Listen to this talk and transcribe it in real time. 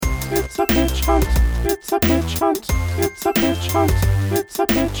It's a pitch hunt. It's a pitch hunt. It's a pitch hunt. It's a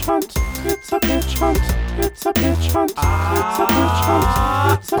pitch hunt. It's a pitch hunt. It's a pitch hunt. It's a pitch hunt.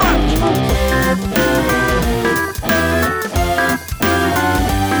 It's a pitch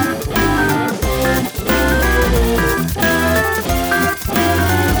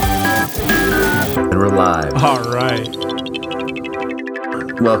And we're live. All right.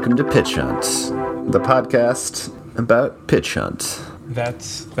 Welcome to Pitch Hunt, the podcast about pitch hunt.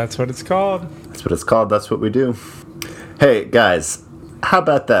 That's what it's called. That's what it's called. That's what we do. Hey, guys, how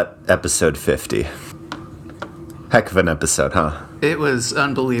about that episode 50? Heck of an episode, huh? It was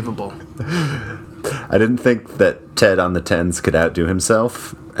unbelievable. I didn't think that Ted on the Tens could outdo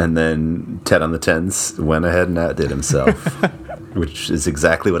himself, and then Ted on the Tens went ahead and outdid himself, which is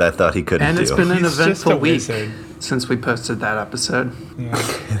exactly what I thought he couldn't do. And it's been an He's eventful week wizard. since we posted that episode. Yeah.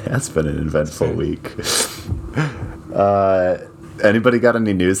 It has been an eventful week. Anybody got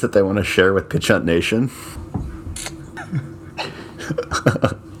any news that they want to share with Pitch Hunt Nation?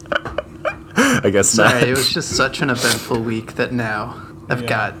 I guess Sorry, not. it was just such an eventful week that now I've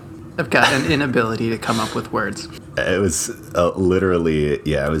got an inability to come up with words. It was literally,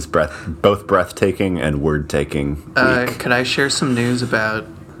 it was both breathtaking and word-taking week. Could I share some news about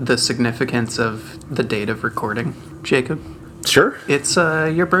the significance of the date of recording, Jacob? Sure. It's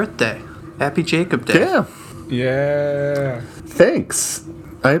your birthday. Happy Jacob Day. Yeah. Yeah. Thanks.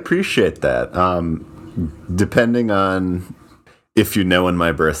 I appreciate that. Depending on if you know when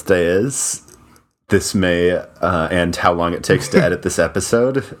my birthday is, this may, and how long it takes to edit this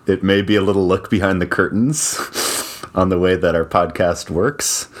episode, it may be a little look behind the curtains on the way that our podcast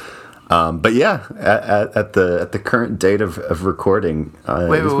works. But yeah, at the current date of recording,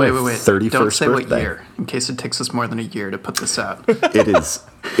 Wait. 31st Don't say birthday. what year, in case it takes us more than a year to put this out.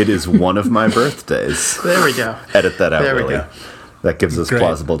 It is one of my birthdays. There we go. Edit that out, There we Willie. go. That gives us Great.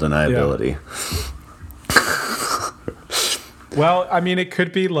 plausible deniability. Well, I mean, it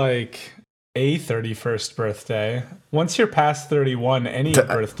could be like a 31st birthday. Once you're past 31, any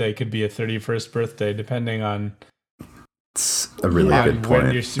birthday could be a 31st birthday, depending on It's a really good when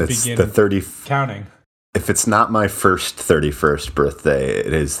point. you It's begin the 30. counting. If it's not my first 31st birthday,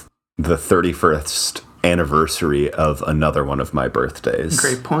 it is the 31st anniversary of another one of my birthdays.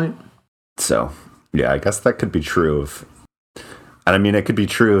 Great point. So, yeah, I guess that could be true of... And I mean, it could be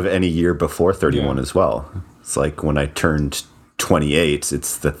true of any year before 31 as well. It's like when I turned 28,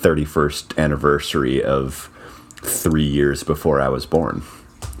 it's the 31st anniversary of 3 years before I was born.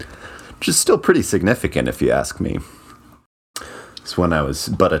 Which is still pretty significant, if you ask me. It's when I was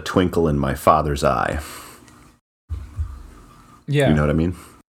but a twinkle in my father's eye. Yeah. You know what I mean?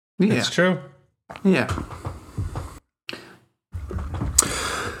 Yeah. It's true. Yeah.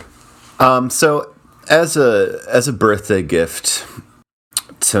 So as a birthday gift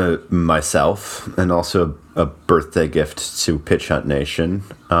to myself, and also a birthday gift to Pitch Hunt Nation,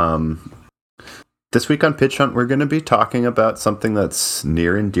 this week on Pitch Hunt, we're going to be talking about something that's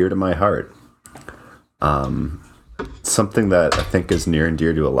near and dear to my heart. Something that I think is near and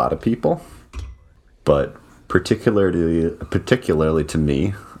dear to a lot of people, but particularly to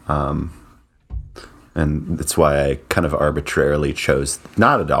me. And that's why I kind of arbitrarily chose,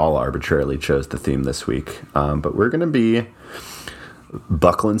 not at all arbitrarily chose the theme this week. But we're going to be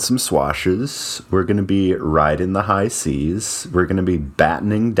buckling some swashes. We're going to be riding the high seas. We're going to be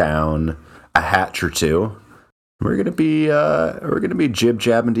battening down a hatch or two. We're going to be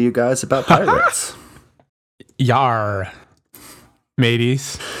jib-jabbing to you guys about pirates. Yar.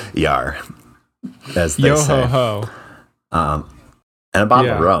 Mateys. Yar, as they Yo say. ho ho. And a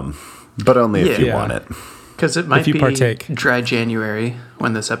bottle of rum, but only if you Yeah. want it. Because it might If you be partake. dry January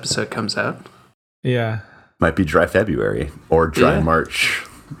when this episode comes out. Yeah. Might be dry February or dry Yeah. March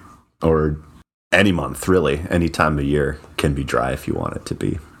or any month, really. Any time of year can be dry if you want it to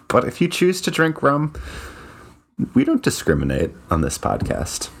be. But if you choose to drink rum, we don't discriminate on this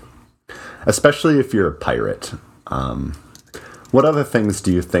podcast, especially if you're a pirate. What other things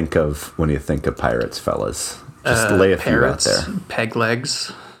do you think of when you think of pirates, fellas? Just lay a Parrots, few out there. peg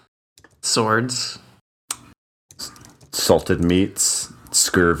legs, swords, Salted meats,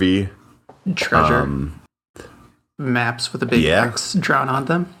 scurvy, treasure, maps with a big yeah. X drawn on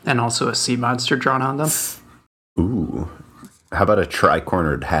them, and also a sea monster drawn on them. ooh. How about a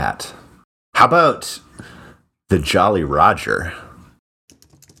tri-cornered hat? How about the Jolly Roger?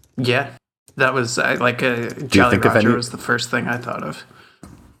 Yeah, that was like a you Jolly think of Roger any- was the first thing I thought of.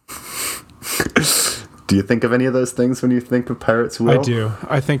 Do you think of any of those things when you think of pirates, Will? I do.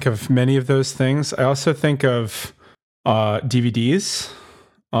 I think of many of those things. I also think of DVDs.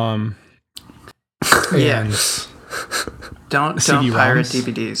 Yeah. And Don't CD-ROMs. pirate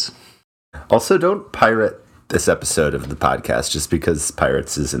DVDs. Also, don't pirate this episode of the podcast just because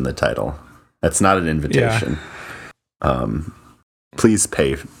pirates is in the title. That's not an invitation. Please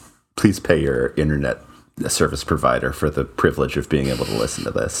pay your internet service provider for the privilege of being able to listen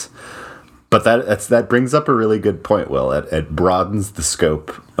to this. But that brings up a really good point, Will. It broadens the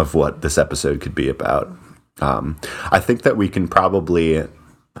scope of what this episode could be about. I think that we can probably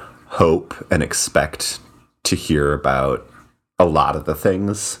hope and expect to hear about a lot of the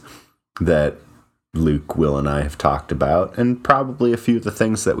things that Luke, Will, and I have talked about, and probably a few of the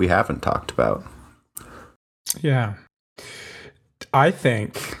things that we haven't talked about. Yeah. I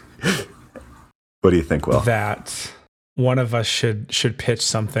think... What do you think, Will? That one of us should pitch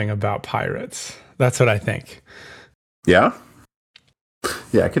something about pirates. That's what I think. Yeah?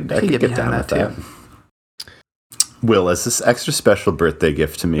 Yeah, I could get down with that. Will, as this extra special birthday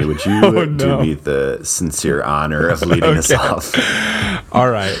gift to me, would you do me the sincere honor of leading us off? All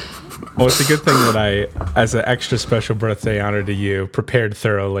right. Well, it's a good thing that I, as an extra special birthday honor to you, prepared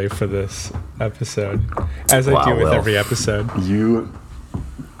thoroughly for this episode, as I do with Will. every episode. You're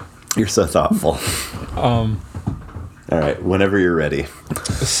so thoughtful. All right, whenever you're ready.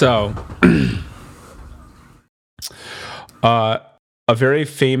 So, a very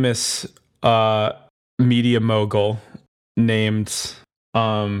famous media mogul named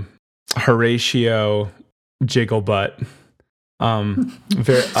Horatio Jigglebutt.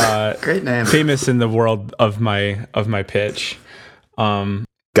 Very Great name. famous in the world of my pitch.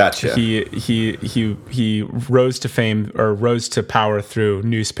 Gotcha. He rose to fame, or rose to power through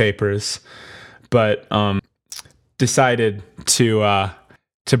newspapers, but decided to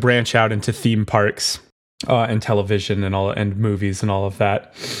branch out into theme parks and television and movies and all of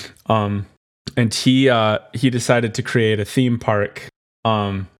that. And he decided to create a theme park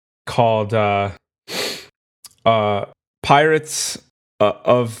called Pirates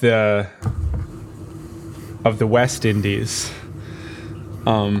of the West Indies.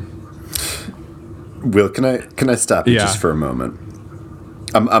 Will, can I stop you just for a moment?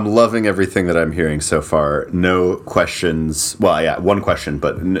 I'm loving everything that I'm hearing so far. No questions. Well, yeah, one question,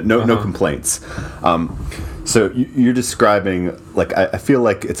 but no complaints. So you're describing, like, I feel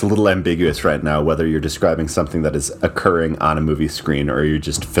like it's a little ambiguous right now whether you're describing something that is occurring on a movie screen or you're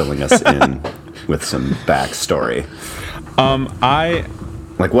just filling us in with some backstory. What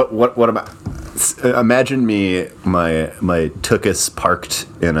am I? Imagine me, my tuchus parked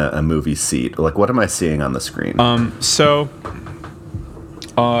in a movie seat. Like, what am I seeing on the screen?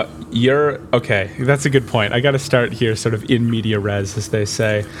 You're okay. That's a good point. I got to start here, sort of in media res, as they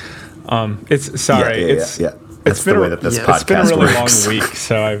say. It's sorry. Yeah. It's been the way that this podcast It's been a really works. long week,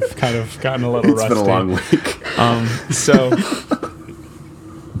 so I've kind of gotten a little rusty. It's been a long week.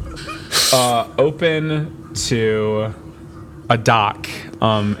 Open to a dock,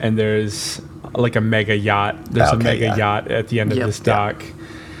 and there's like a mega yacht. There's a mega yacht at the end of this dock.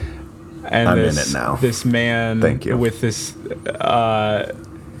 And I'm in it now. This man with this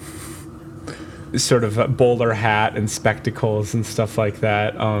sort of a bowler hat and spectacles and stuff like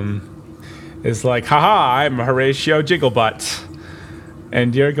that is like, haha, I'm Horatio Jigglebutt,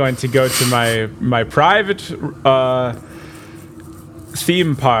 and you're going to go to my private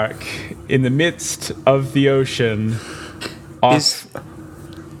theme park in the midst of the ocean. Is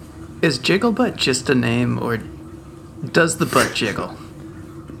Jigglebutt just a name, or does the butt jiggle?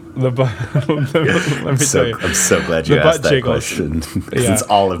 Let me tell you. I'm so glad you asked that jiggles. question. It's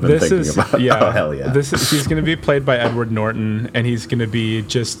all I've been thinking about. Yeah, oh, hell yeah. He's going to be played by Edward Norton, and he's going to be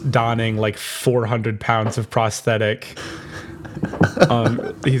just donning like 400 pounds of prosthetic.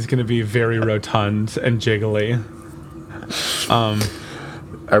 He's going to be very rotund and jiggly.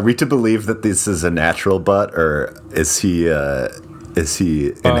 Are we to believe that this is a natural butt, or is he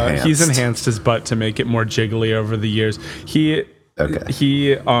enhanced? He's enhanced his butt to make it more jiggly over the years. He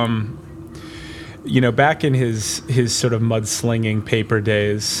back in his sort of mudslinging paper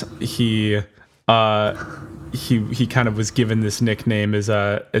days, he kind of was given this nickname as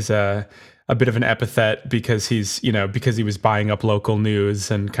a bit of an epithet because he was buying up local news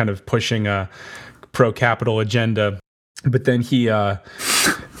and kind of pushing a pro-capital agenda. But then he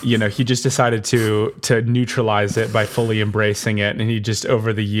just decided to neutralize it by fully embracing it, and he just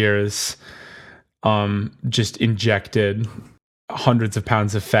over the years just injected hundreds of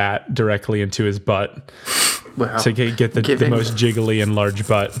pounds of fat directly into his butt to get the most jiggly and large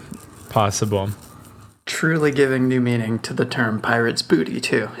butt possible. Truly giving new meaning to the term pirate's booty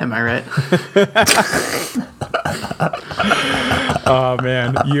too. Am I right? Oh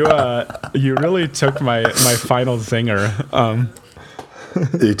man, you really took my final zinger.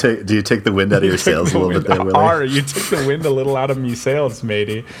 Do you take the wind out of your sails a little bit there, Willie? You took the wind a little out of me sails,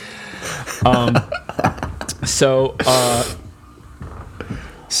 matey. So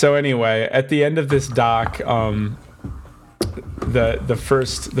anyway, at the end of this dock, the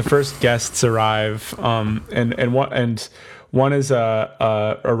first guests arrive, and one is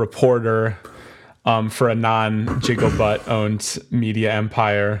a reporter for a non-Jigglebutt owned media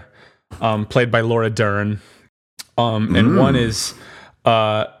empire, played by Laura Dern, and one is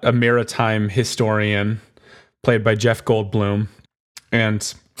a maritime historian played by Jeff Goldblum,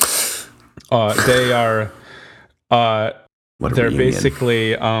 and they are they're reunion.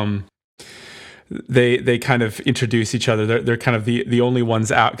 Basically they kind of introduce each other. They're kind of the only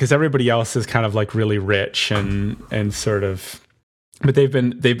ones out, because everybody else is kind of like really rich and sort of, but they've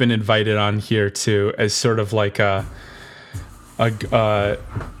been invited on here too as sort of like a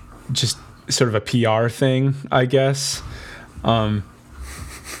just sort of a PR thing, I guess.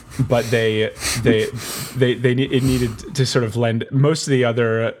 But it needed to sort of lend. Most of the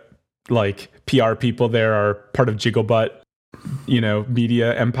other like PR people there are part of Jigglebutt,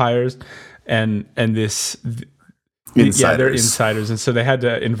 media empires, and this Insiders. Yeah, they're insiders, and so they had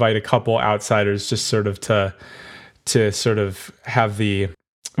to invite a couple outsiders just sort of to sort of have the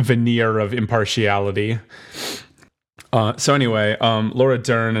veneer of impartiality. So anyway, Laura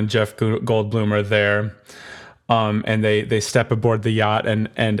Dern and Jeff Goldblum are there, and they step aboard the yacht,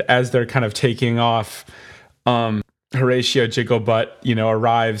 and as they're kind of taking off, Horatio Jigglebutt,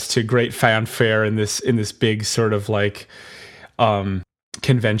 arrives to great fanfare in this big sort of like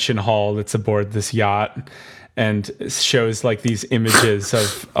convention hall that's aboard this yacht, and shows like these images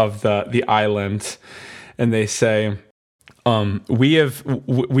of the island, and they say,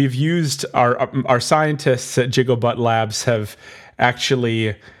 we've used our scientists at Jigglebutt Labs have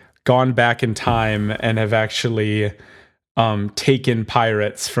actually gone back in time and have actually taken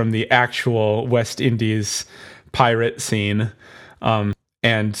pirates from the actual West Indies pirate scene, and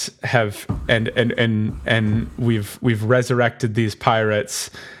we've resurrected these pirates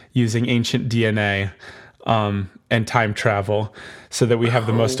using ancient DNA and time travel, so that we have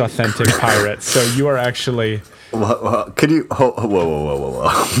the most authentic pirates. So you are actually. Could you? Whoa!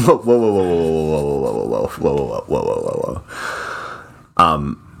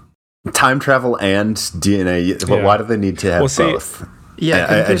 Time travel and DNA. Well, why do they need to have both? Yeah,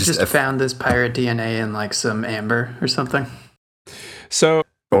 couldn't they just found this pirate DNA in like some amber or something? So,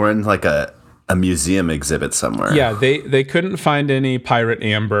 or in like a museum exhibit somewhere. Yeah, they couldn't find any pirate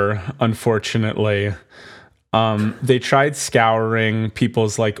amber, unfortunately. They tried scouring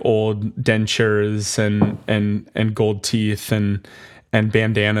people's like old dentures and gold teeth and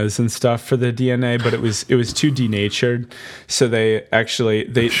bandanas and stuff for the DNA, but it was too denatured. So they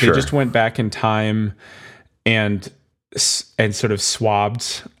just went back in time and sort of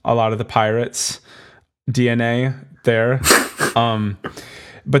swabbed a lot of the pirates' DNA there.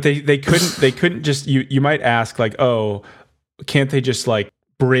 But they couldn't just, you might ask like, oh, can't they just like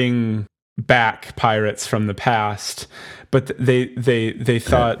bring back pirates from the past? But they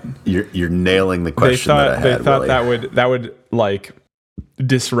thought you're nailing the question. They thought that would like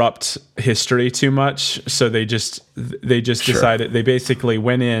disrupt history too much, so they just decided. They basically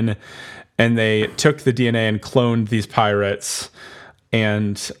went in and they took the DNA and cloned these pirates,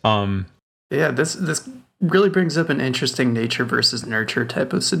 and this really brings up an interesting nature versus nurture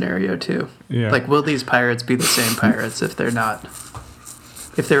type of scenario too. Yeah. Like, will these pirates be the same pirates if they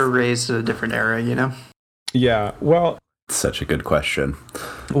were raised in a different era, Yeah, well, such a good question.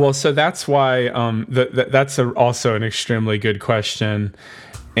 Well, so that's why that's also an extremely good question,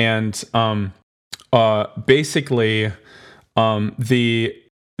 and basically,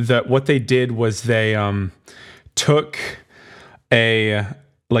 what they did was they took a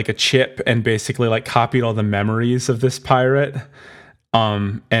chip and basically like copied all the memories of this pirate,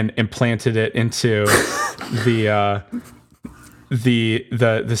 and implanted it into the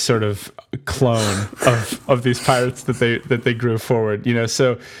sort of clone of these pirates that they grew forward,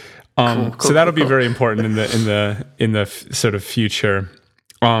 so so that'll be very important in the sort of future.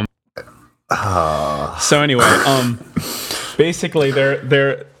 So anyway, basically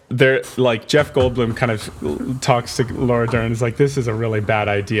they're like, Jeff Goldblum kind of talks to Laura Dern, is like, this is a really bad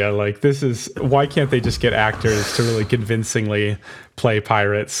idea. Like, why can't they just get actors to really convincingly play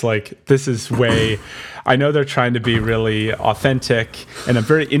pirates? Like, this is way, I know they're trying to be really authentic, and I'm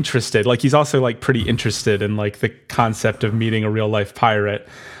very interested. Like, he's also like pretty interested in like the concept of meeting a real life pirate.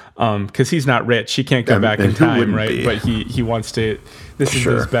 Because he's not rich, he can't go back in time, right? Be? But he wants to. This is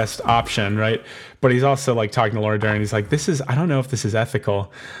his best option, right? But he's also like talking to Laura Dern. He's like, I don't know if this is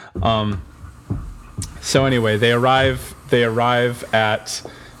ethical. So anyway, they arrive at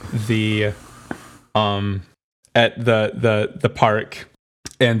the park,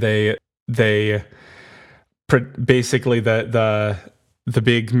 and basically the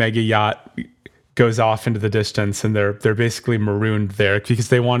big mega yacht goes off into the distance, and they're basically marooned there because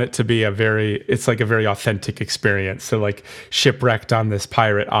they want it to be a very authentic experience. So like shipwrecked on this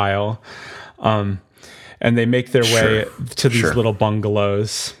pirate isle, and they make their way to these little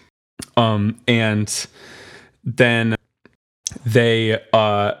bungalows, and then they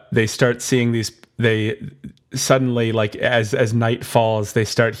start seeing these. They suddenly, like as night falls, they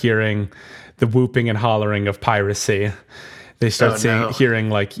start hearing the whooping and hollering of piracy. They start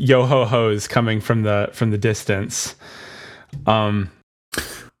hearing like yo ho ho's coming from the distance.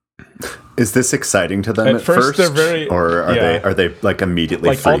 Is this exciting to them at first? They're very, or are they like immediately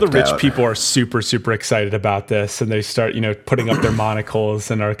like all the rich out? people are super excited about this, and they start putting up their monocles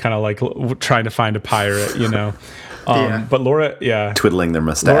and are kind of like trying to find a pirate, But Laura, twiddling their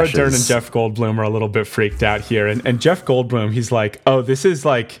mustaches. Laura Dern and Jeff Goldblum are a little bit freaked out here, and Jeff Goldblum, he's like, oh, this is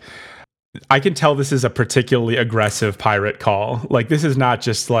like, I can tell this is a particularly aggressive pirate call. Like, this is not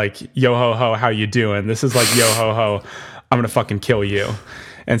just like, yo ho ho, how you doing? This is like, yo ho ho, I'm gonna fucking kill you.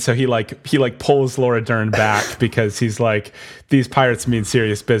 And so he pulls Laura Dern back because he's like, these pirates mean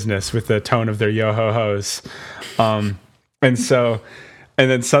serious business with the tone of their yo ho hos. And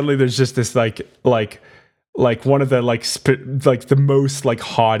then suddenly there's just this like one of the like the most like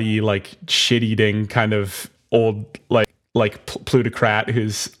haughty, like shit eating kind of old like plutocrat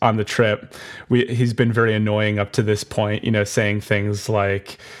who's on the trip. He's been very annoying up to this point, saying things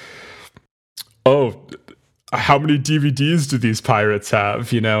like, oh, how many DVDs do these pirates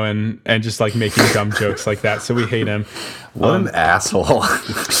have, and just like making dumb jokes like that. So we hate him. What an asshole.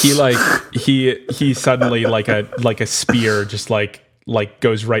 he suddenly like a spear just like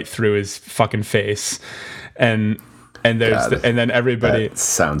goes right through his fucking face. And there's and then everybody that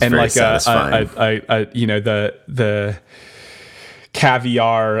sounds and very like satisfying. The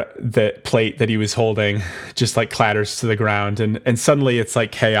caviar, that plate that he was holding just like clatters to the ground, and suddenly it's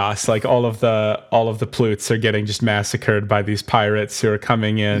like chaos. Like all of the plutes are getting just massacred by these pirates who are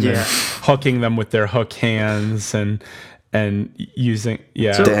coming in and hooking them with their hook hands and using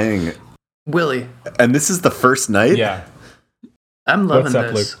So, dang, Willie. And this is the first night? Yeah. I'm loving What's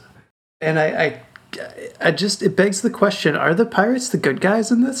up, this. Luke? And I just, it begs the question, are the pirates the good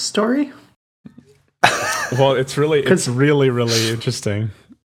guys in this story? Well, it's really interesting.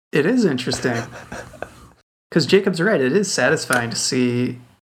 It is interesting. Because Jacob's right, it is satisfying to see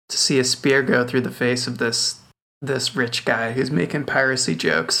a spear go through the face of this rich guy who's making piracy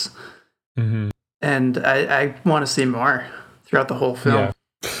jokes. Mm-hmm. And I want to see more throughout the whole film.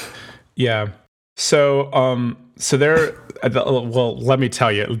 Yeah. So there. Well, let me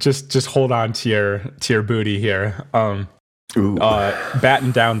tell you. Just hold on to your booty here.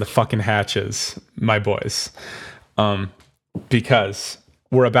 Batten down the fucking hatches, my boys, because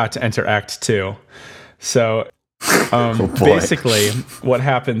we're about to enter Act 2. So, basically, what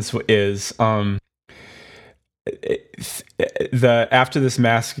happens is after this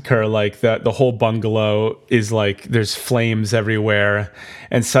massacre, like the whole bungalow is like there's flames everywhere,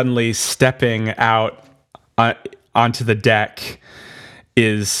 and suddenly stepping out onto the deck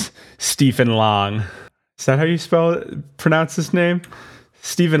is Stephen Long. Is that how you pronounce his name?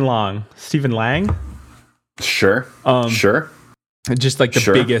 Stephen Lang? Sure. Sure. Just like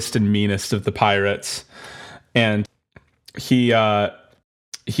the biggest and meanest of the pirates. And he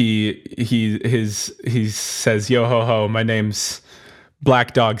says, yo ho ho, my name's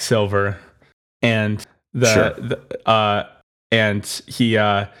Black Dog Silver. And he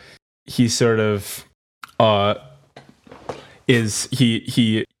sort of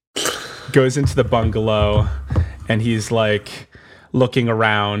he goes into the bungalow, and he's like looking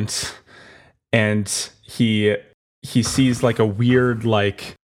around, and he sees like a weird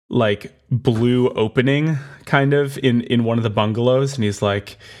like blue opening kind of in one of the bungalows, and he's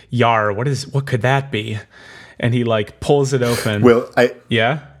like, yar, what could that be? And he like pulls it open. Well, I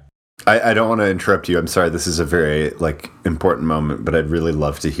don't want to interrupt you. I'm sorry, this is a very like important moment, but I'd really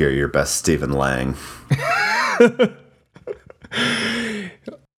love to hear your best Stephen Lang.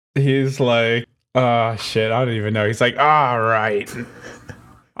 He's like, oh shit, I don't even know. He's like, all right,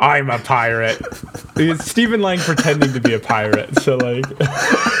 I'm a pirate. It's Stephen Lang pretending to be a pirate. So like,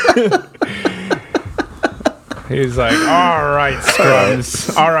 he's like, all right,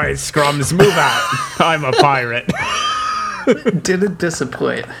 Scrums, move out. I'm a pirate. Didn't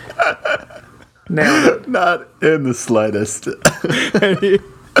disappoint. Nailed it. Not in the slightest.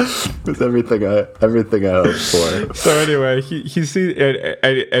 It's everything I hoped for. So anyway, he sees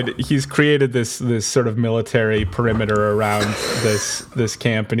and he's created this sort of military perimeter around this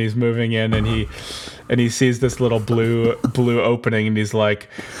camp, and he's moving in, and he sees this little blue opening, and he's like,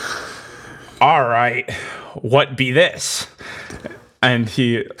 "All right, what be this?" And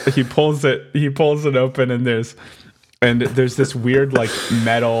he pulls it open, and there's this weird like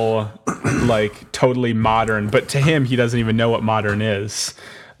metal, like totally modern, but to him he doesn't even know what modern is,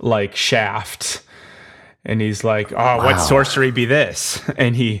 like shaft. And he's like, "Oh, what sorcery be this?"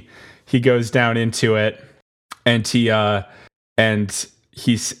 And he goes down into it, and he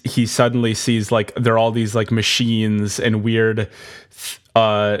suddenly sees like there are all these like machines and weird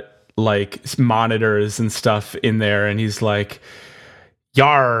like monitors and stuff in there, and he's like,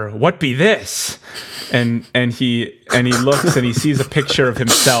 "Yar, what be this?" And he looks, and he sees a picture of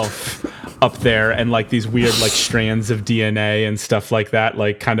himself up there, and like these weird like strands of DNA and stuff like that,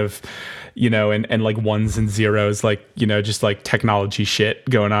 like kind of, you know, and like ones and zeros, like, you know, just like technology shit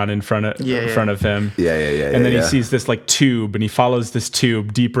going on in front of him. Yeah. And then he sees this like tube, and he follows this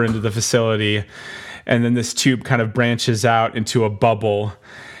tube deeper into the facility, and then this tube kind of branches out into a bubble,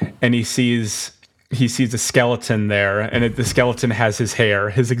 and he sees a skeleton there, and the skeleton has his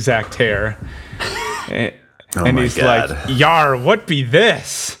exact hair. And he's God. like, "Yar, what be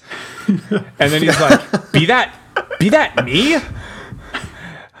this?" And then he's like, be that me?"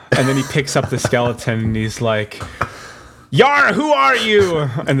 And then he picks up the skeleton, and he's like, "Yar, who are you?"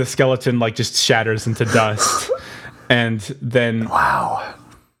 And the skeleton like just shatters into dust. And then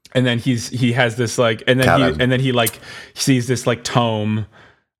and then he has this like, and then he like sees this like tome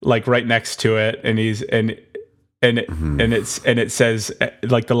like right next to it, and it says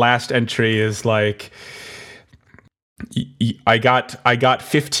like the last entry is like, I got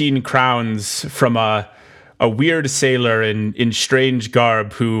 15 crowns from a weird sailor in strange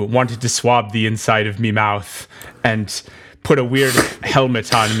garb who wanted to swab the inside of me mouth and put a weird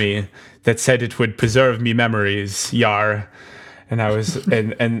helmet on me that said it would preserve me memories, yar. And I was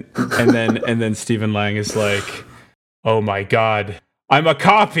and then Stephen Lang is like, "Oh my God, I'm a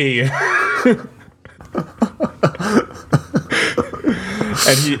copy."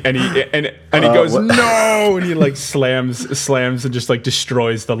 And he goes, "No!" And he like slams and just like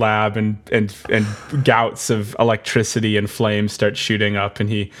destroys the lab, and gouts of electricity and flames start shooting up, and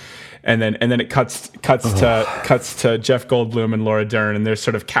then it cuts to Jeff Goldblum and Laura Dern, and they're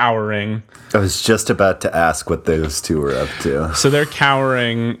sort of cowering. I was just about to ask what those two were up to. So they're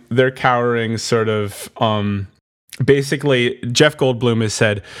cowering sort of basically. Jeff Goldblum has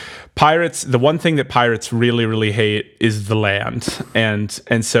said, pirates, the one thing that pirates really, really hate is the land. And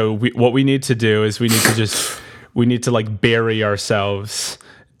so what we need to do is we need to like bury ourselves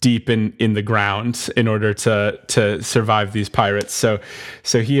deep in the ground in order to survive these pirates. So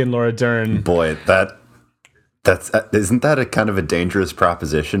he and Laura Dern. Boy, that's isn't that a kind of a dangerous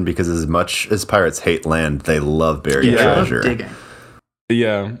proposition? Because as much as pirates hate land, they love buried treasure. Digging.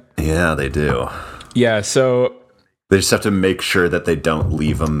 Yeah. Yeah, they do. Yeah, so they just have to make sure that they don't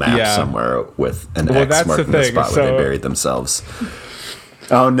leave a map somewhere with an X marking the spot where they buried themselves.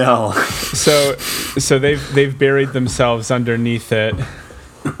 Oh no! So they've buried themselves underneath it,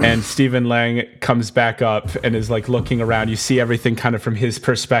 and Stephen Lang comes back up and is like looking around. You see everything kind of from his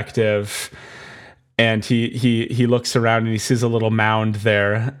perspective, and he looks around and he sees a little mound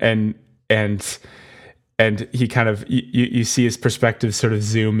there, and he kind of you see his perspective sort of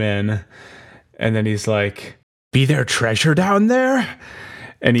zoom in, and then he's like, "Be there treasure down there?"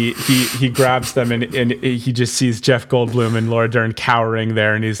 And he grabs them, and he just sees Jeff Goldblum and Laura Dern cowering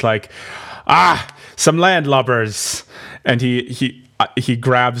there, and he's like, "Some landlubbers," and he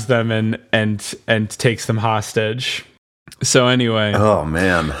grabs them and takes them hostage. So anyway, oh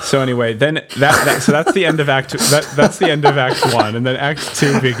man. So anyway, then that's the end of that's the end of Act 1, and then Act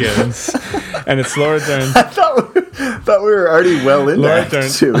 2 begins, and it's Laura Dern. I thought we were already well into Laura Act Dern.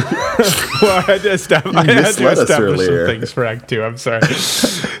 2. Well, I had to establish some things for Act 2. I'm sorry.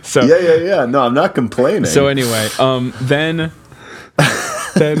 So Yeah. No, I'm not complaining. So anyway, then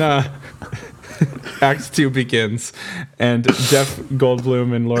Act 2 begins, and Jeff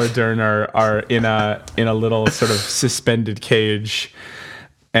Goldblum and Laura Dern are in a little sort of suspended cage,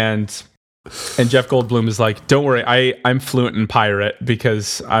 and Jeff Goldblum is like, "Don't worry, I'm fluent in pirate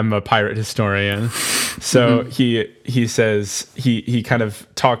because I'm a pirate historian." So he says he kind of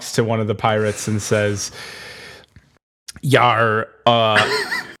talks to one of the pirates and says, "Yar,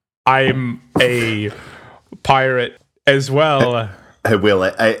 I'm a pirate as well." Hey, Will,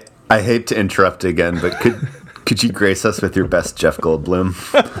 I hate to interrupt again, but could you grace us with your best Jeff Goldblum?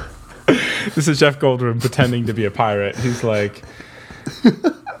 This is Jeff Goldblum pretending to be a pirate. He's like,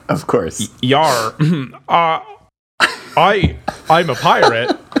 Of course. Yar, I'm a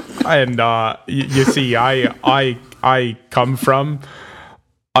pirate, and you see, I come from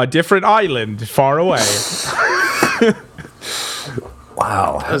a different island far away.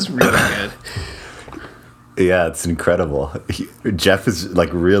 Wow. That was really good. Yeah, it's incredible. Jeff is like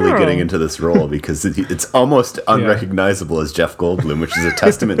really getting into this role because it's almost unrecognizable as Jeff Goldblum, which is a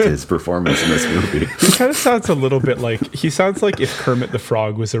testament to his performance in this movie. He kind of sounds a little bit like, he sounds like if Kermit the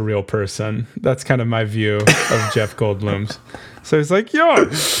Frog was a real person. That's kind of my view of Jeff Goldblum's. So he's like,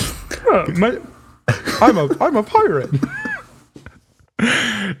 I'm a pirate.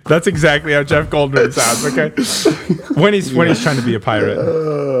 That's exactly how Jeff Goldblum sounds. Okay, when he's trying to be a pirate.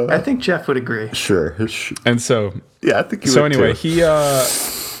 I think Jeff would agree. Sure. And so I think. So anyway,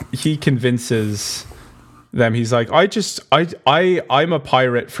 he convinces them. He's like, I'm a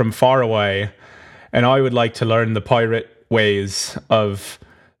pirate from far away, and I would like to learn the pirate ways of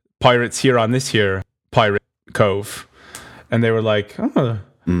pirates here on this here pirate cove. And they were like,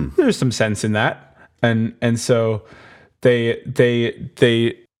 there's some sense in that. And so they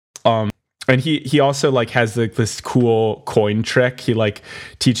and he also like has like this cool coin trick. He like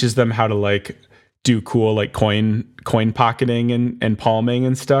teaches them how to like do cool like coin pocketing and palming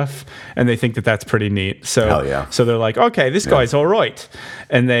and stuff, and they think that that's pretty neat. So hell yeah. So they're like, okay, this guy's all right,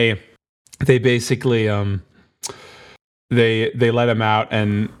 and they basically they let him out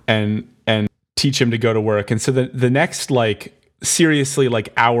and teach him to go to work. And so the next like seriously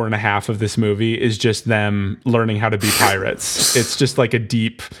like hour and a half of this movie is just them learning how to be pirates. It's just like a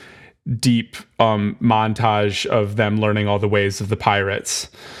deep montage of them learning all the ways of the pirates.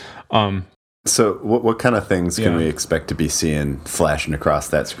 So what kind of things can we expect to be seeing flashing across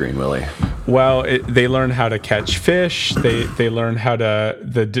that screen, Willie? Well, they learn how to catch fish. They learn how to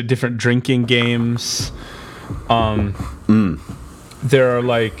the different drinking games. There are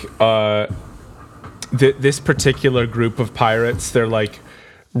like this particular group of pirates. They're like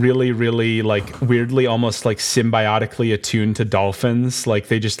really, really like weirdly, almost like symbiotically attuned to dolphins. Like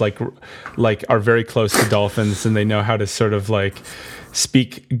they just like are very close to dolphins, and they know how to sort of like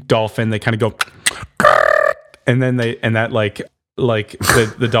speak dolphin. They kind of go, and then the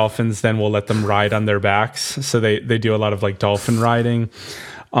dolphins then will let them ride on their backs. So they do a lot of like dolphin riding.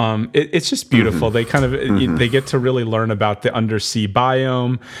 It's just beautiful. They kind of they get to really learn about the undersea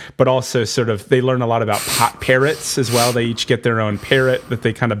biome, but also sort of they learn a lot about parrots as well. They each get their own parrot that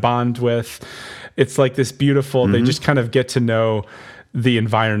they kind of bond with. It's like this beautiful. They just kind of get to know the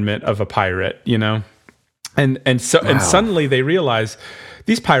environment of a pirate, you know, and suddenly they realize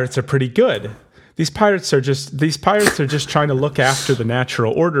these pirates are pretty good. These pirates are just trying to look after the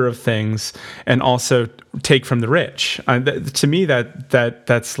natural order of things and also take from the rich. To me,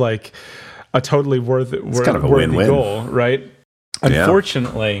 that's like a totally worthy kind of a win-win goal, right? Yeah.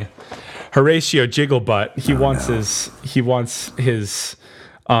 Unfortunately, Horatio Jigglebutt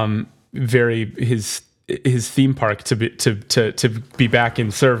his theme park to be back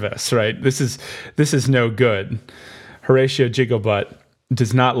in service, right? This is no good. Horatio Jigglebutt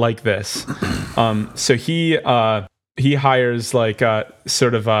does not like this. So he hires like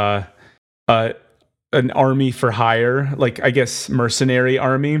sort of an army for hire, like I guess mercenary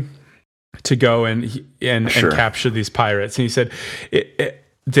army, to go and capture these pirates. And he said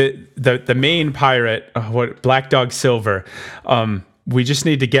the main pirate, Black Dog Silver, we just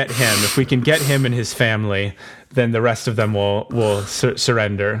need to get him. If we can get him and his family, then the rest of them will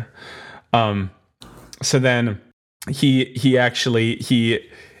surrender. So then he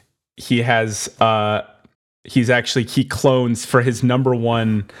clones for his number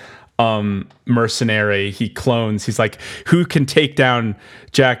one mercenary. He's like, who can take down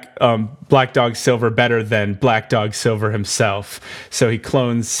Black Dog Silver better than Black Dog Silver himself? So he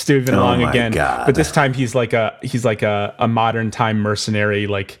clones Stephen Long again. God. But this time he's like a modern time mercenary,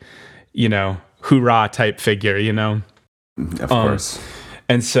 like, you know, hoorah type figure, you know. Of course.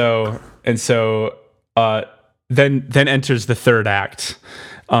 And so then enters the third act.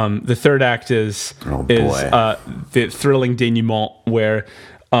 The third act is the thrilling denouement where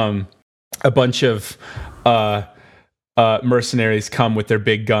a bunch of mercenaries come with their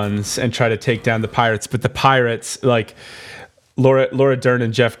big guns and try to take down the pirates. But the pirates, like Laura Dern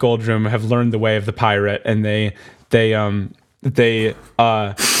and Jeff Goldblum, have learned the way of the pirate, and they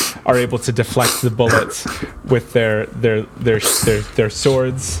are able to deflect the bullets with their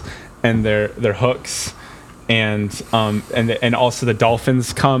swords and their hooks. And also the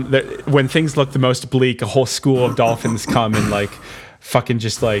dolphins come. When things look the most bleak, a whole school of dolphins come and like fucking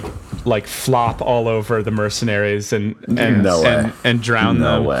just like flop all over the mercenaries and drown them.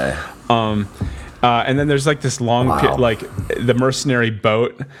 No way. And then there's like this long, like the mercenary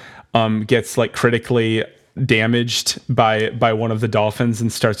boat gets like critically damaged by one of the dolphins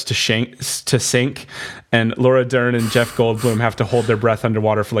and starts to sink. And Laura Dern and Jeff Goldblum have to hold their breath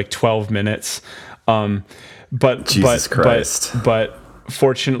underwater for like 12 minutes. Jesus Christ. But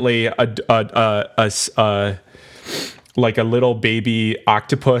fortunately, like a little baby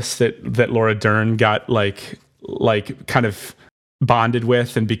octopus that Laura Dern got like kind of bonded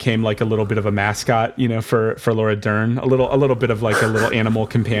with and became like a little bit of a mascot, for Laura Dern, a little bit of like a little animal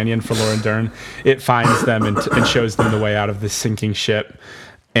companion for Laura Dern. It finds them and shows them the way out of this sinking ship.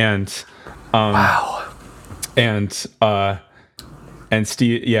 And the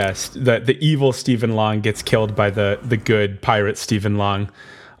evil Stephen Long gets killed by the good pirate Stephen Long.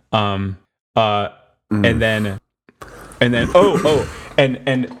 And then in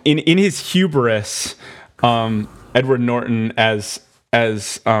his hubris, Edward Norton as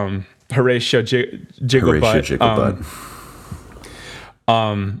Horatio Jigglebutt.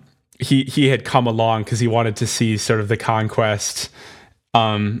 He had come along because he wanted to see sort of the conquest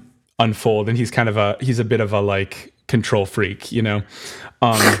unfold, and he's a bit of a like control freak, and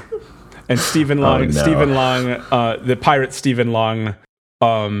Stephen Long, the pirate Stephen Long,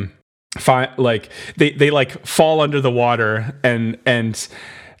 they like fall under the water and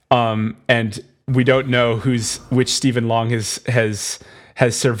we don't know which Stephen Long has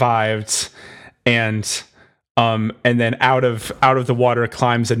survived, and then out of the water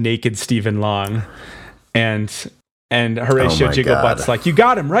climbs a naked Stephen Long, and Horatio Jigglebutt's like, "You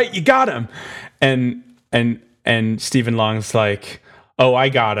got him, right? You got him," and Stephen Long's like, "Oh, I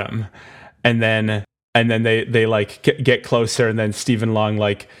got him," and then they like get closer, and then Stephen Long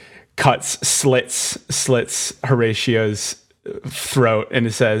like slits Horatio's throat, and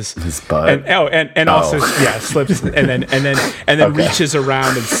it says his butt, also slips, and then reaches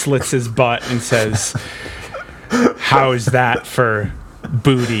around and slits his butt and says, "How is that for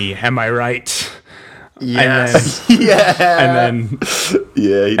booty? Am I right?" Yes. And then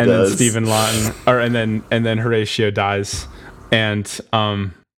he does. Then Stephen Long, and then Horatio dies, and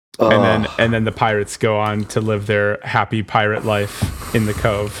then the pirates go on to live their happy pirate life in the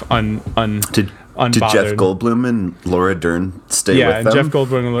cove, Did Jeff Goldblum and Laura Dern stay with them? Yeah, and Jeff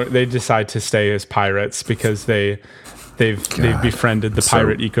Goldblum they decide to stay as pirates because they've befriended the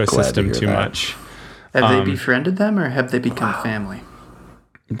pirate ecosystem too much. Have they befriended them, or have they become family?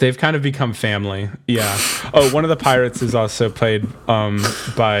 They've kind of become family. Yeah. Oh, one of the pirates is also played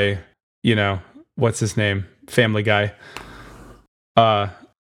by, what's his name? Family Guy. Paul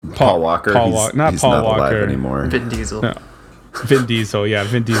Walker. Not he's Paul not Walker alive anymore. Vin Diesel. No. Vin Diesel, yeah.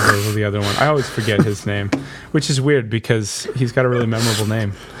 Vin Diesel is the other one. I always forget his name, which is weird because he's got a really memorable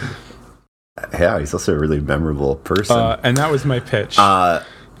name. Yeah, he's also a really memorable person. And that was my pitch. Wow.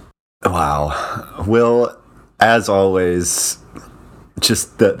 Will, as always,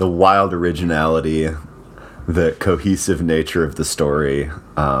 just the wild originality, the cohesive nature of the story.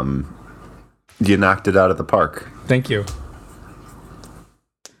 You knocked it out of the park. Thank you.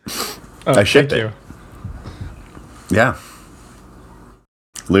 I shipped it. Yeah.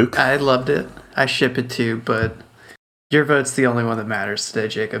 Luke? I loved it. I ship it too, but your vote's the only one that matters today,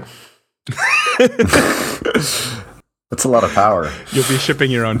 Jacob. That's a lot of power. You'll be shipping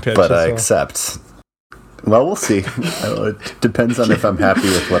your own pitch. But I accept. Well, we'll see. It depends on if I'm happy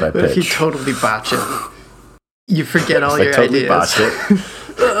with what I pitch. If you totally botch it, you forget all your totally ideas. Botch it.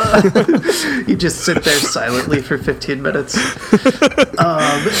 You just sit there silently for 15 minutes.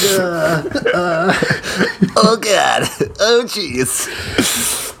 Oh God! Oh jeez!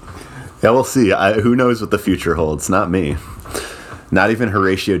 Yeah, we'll see. Who knows what the future holds? Not me. Not even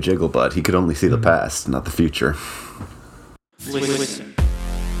Horatio Jigglebutt. He could only see the past, not the future. Listen.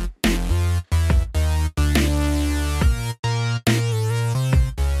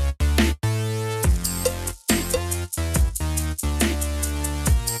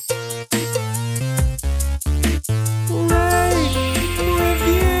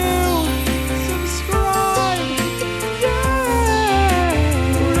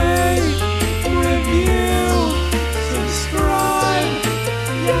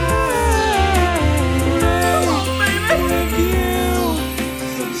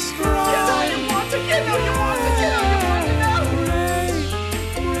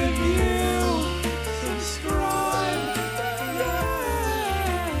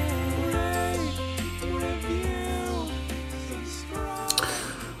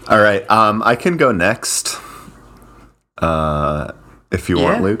 All right, I can go next. If you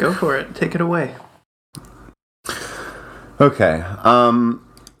want, Luke. Go for it. Take it away. Okay.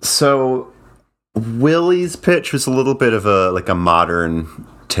 So Willie's pitch was a little bit of a modern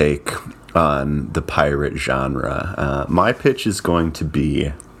take on the pirate genre. My pitch is going to be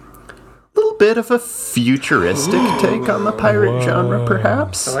a little bit of a futuristic take on the pirate genre,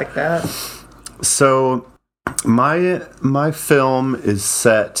 perhaps. I like that. So my film is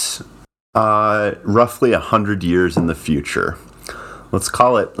set roughly 100 years in the future. Let's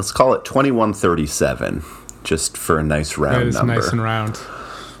call it 2137, just for a nice round That is number. nice and round.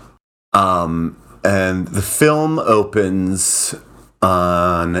 And the film opens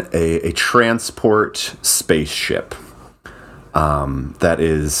on a transport spaceship that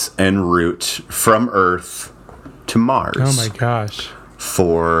is en route from Earth to Mars. Oh my gosh.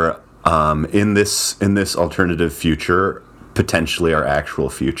 For in this alternative future, potentially our actual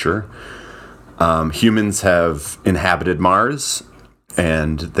future, humans have inhabited Mars,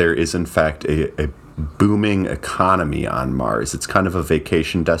 and there is in fact a booming economy on Mars. It's kind of a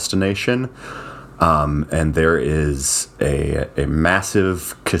vacation destination, and there is a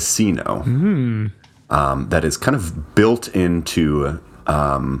massive casino that is kind of built into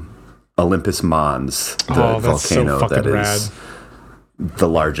Olympus Mons, the volcano so that rad. is the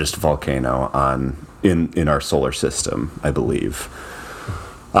largest volcano in our solar system, I believe.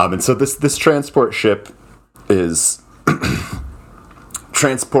 And so this transport ship is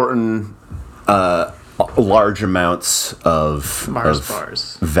transporting large amounts of Mars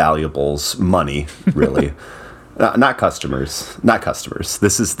bars. valuables, money, really. Not customers.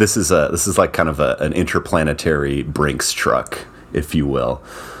 This is like kind of an interplanetary Brinks truck, if you will.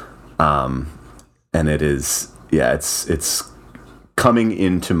 And it is, it's coming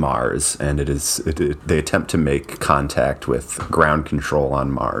into Mars, and they attempt to make contact with ground control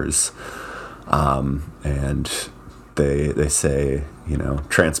on Mars. And they say,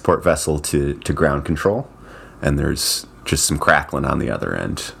 transport vessel to ground control, and there's just some crackling on the other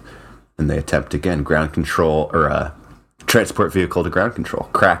end. And they attempt again, ground control, or transport vehicle to ground control,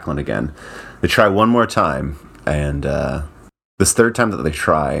 crackling again. They try one more time, and this third time that they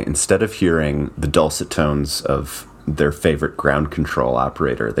try, instead of hearing the dulcet tones of their favorite ground control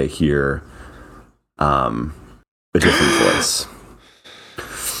operator, they hear a different voice.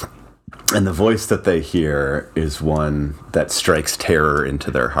 And the voice that they hear is one that strikes terror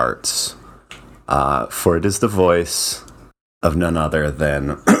into their hearts. For it is the voice of none other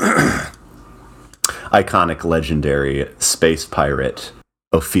than iconic, legendary space pirate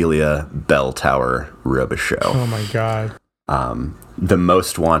Ophelia Bell Tower Robichaux. Oh my god. The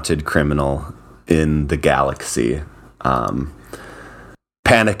most wanted criminal in the galaxy.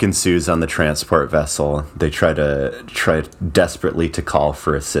 Panic ensues on the transport vessel. They try desperately to call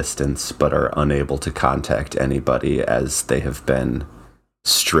for assistance, but are unable to contact anybody, as they have been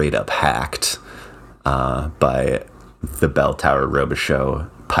straight up hacked by the Bell Tower Robichaux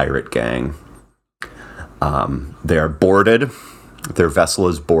pirate gang. They are boarded. Their vessel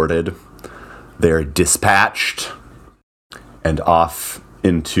is boarded. They are dispatched and off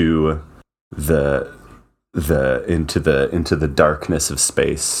into the darkness of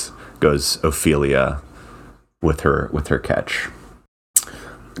space goes Ophelia with her catch.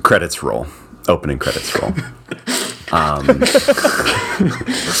 Credits roll. Opening credits roll.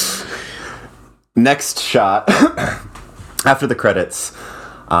 Next shot. After the credits,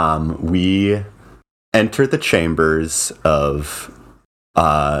 we enter the chambers of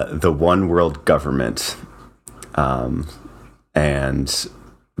the One World government, and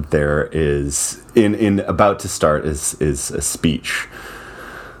there is in about to start is a speech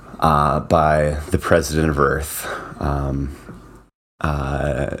by the president of Earth.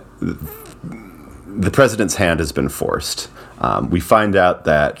 The president's hand has been forced. We find out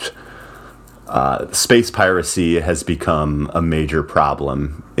that space piracy has become a major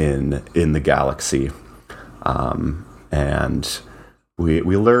problem in the galaxy, and we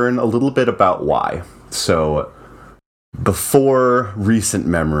learn a little bit about why. So, before recent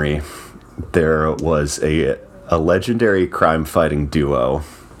memory, there was a legendary crime-fighting duo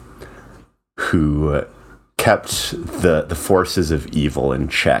who kept the forces of evil in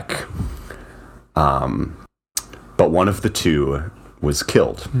check. But one of the two was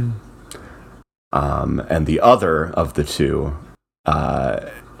killed. And the other of the two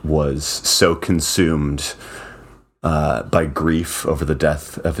was so consumed by grief over the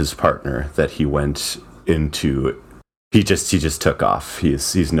death of his partner that he went into... He just took off.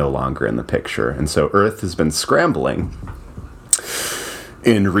 He's no longer in the picture. And so Earth has been scrambling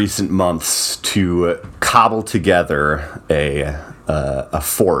in recent months to cobble together a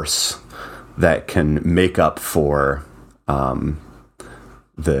force that can make up for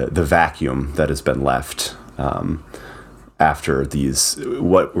the vacuum that has been left after these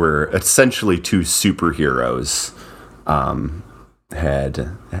what were essentially two superheroes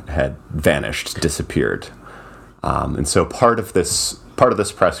had vanished, disappeared. And so part of this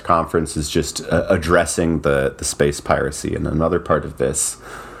press conference is just addressing the space piracy, and another part of this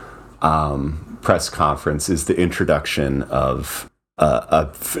press conference is the introduction of a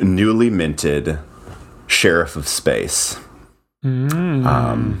newly minted sheriff of space,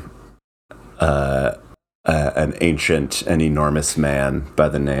 an ancient and enormous man by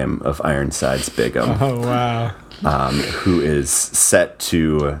the name of Ironsides Bigham. Oh wow! Who is set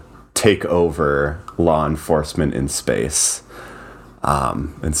to take over law enforcement in space.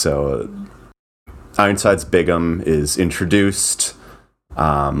 And so Ironsides Bigham is introduced,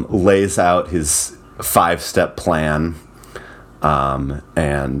 lays out his 5-step plan,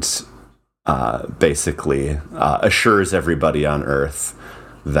 and basically assures everybody on Earth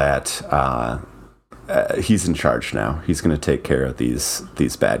that he's in charge now. He's going to take care of these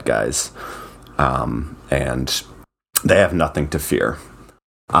bad guys, and they have nothing to fear.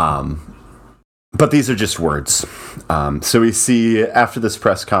 But these are just words. So we see, after this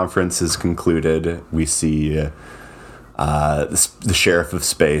press conference is concluded, we see the Sheriff of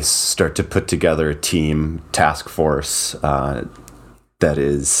Space start to put together a task force that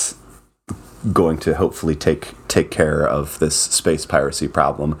is going to hopefully take care of this space piracy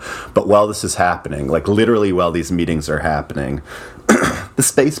problem. But while this is happening, like literally while these meetings are happening, the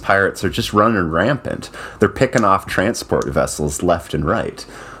space pirates are just running rampant. They're picking off transport vessels left and right.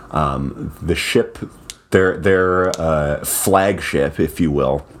 The ship, their flagship, if you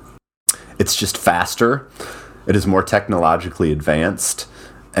will, it's just faster. It is more technologically advanced,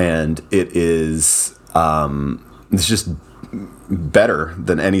 and it is it's just better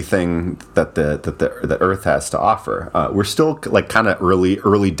than anything that the Earth has to offer. We're still like kind of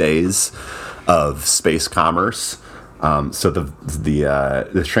early days of space commerce, so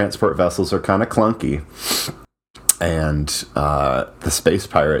the transport vessels are kind of clunky. And the space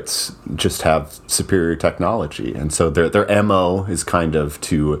pirates just have superior technology, and so their MO is kind of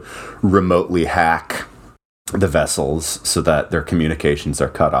to remotely hack the vessels so that their communications are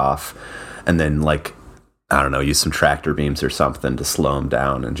cut off, and then use some tractor beams or something to slow them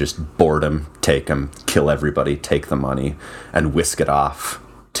down and just board them, take them, kill everybody, take the money, and whisk it off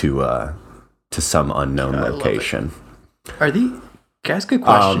to some unknown location. Can I ask a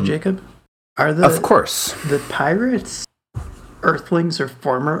question, Jacob? Of course. The pirates Earthlings or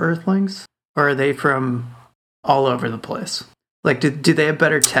former Earthlings? Or are they from all over the place? Like, do they have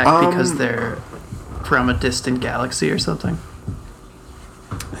better tech because they're from a distant galaxy or something?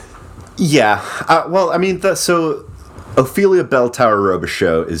 Yeah. So Ophelia Bell Tower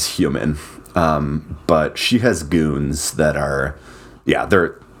Robichaux is human, but she has goons that are,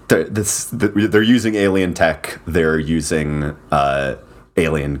 they're using alien tech. They're using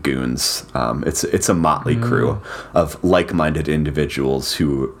alien goons. It's a motley crew of like-minded individuals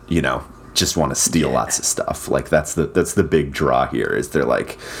who, just want to steal lots of stuff. Like that's the big draw here. Is they're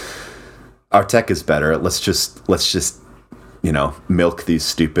like, our tech is better. Let's just milk these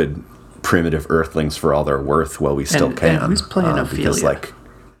stupid primitive Earthlings for all they're worth while we still can. And who's playing Ophelia?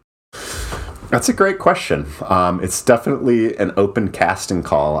 That's a great question. It's definitely an open casting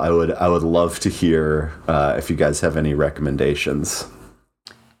call. I would love to hear if you guys have any recommendations.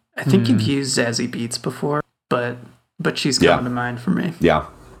 I think you've used Zazie Beetz before, but she's coming to mind for me. Yeah.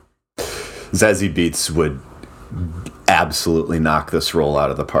 Zazie Beetz would absolutely knock this role out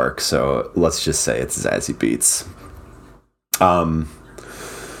of the park, so let's just say it's Zazie Beetz.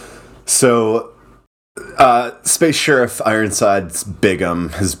 Space Sheriff Ironsides Bigham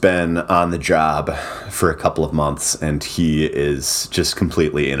has been on the job for a couple of months, and he is just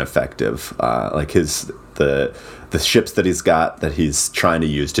completely ineffective. The ships that he's got that he's trying to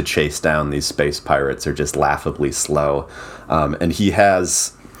use to chase down these space pirates are just laughably slow. And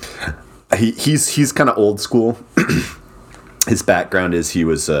he's kind of old school. His background is he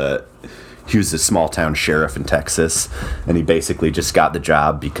was a small town sheriff in Texas, and he basically just got the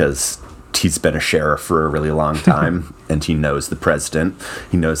job because he's been a sheriff for a really long time, and he knows the president.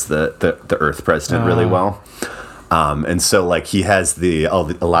 He knows the Earth president really well. And so he has a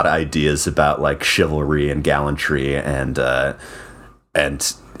lot of ideas about chivalry and gallantry, and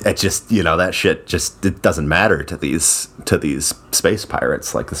it just that shit it doesn't matter to these space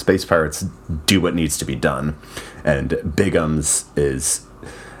pirates. Like the space pirates do what needs to be done, and Bigham's is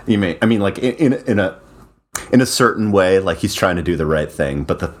in a certain way he's trying to do the right thing,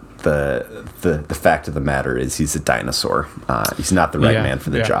 but the fact of the matter is he's a dinosaur. He's not the right man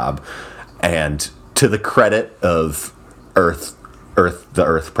for the job, and to the credit of the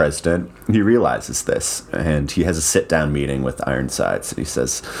Earth president, he realizes this, and he has a sit-down meeting with Ironsides, and he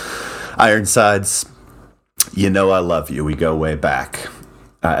says, Ironsides, You know I love you. We go way back.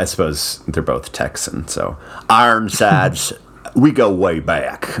 I suppose they're both Texan, so Ironsides, we go way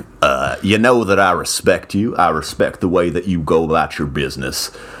back. You know that I respect you. I respect the way that you go about your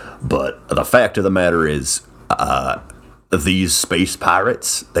business. But the fact of the matter is, these space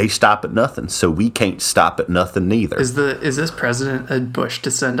pirates, they stop at nothing, so we can't stop at nothing neither. Is this president a Bush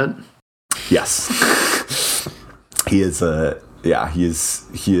descendant? Yes. He is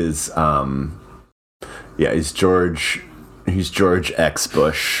he's George X.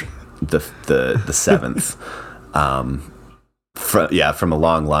 Bush, the seventh. From a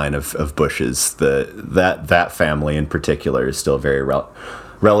long line of Bushes. That family in particular is still very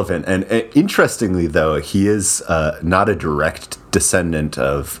relevant. And interestingly, though, he is not a direct descendant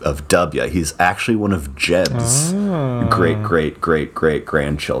of W. He's actually one of Jeb's great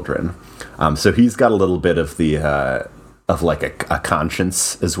grandchildren. So he's got a little bit of the of like a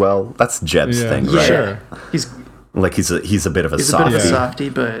conscience as well. That's Jeb's thing, right? Sure. He's a bit of a softie. A bit of a softie,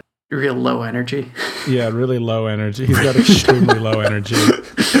 but real low energy. Yeah, really low energy. He's got extremely low energy.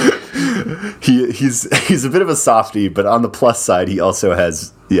 He's a bit of a softie, but on the plus side, he's also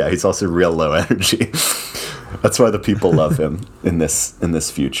real low energy. That's why the people love him in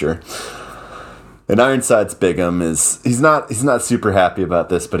this future. And Ironside's Bigham he's not super happy about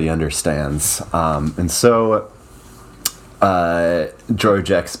this, but he understands. And so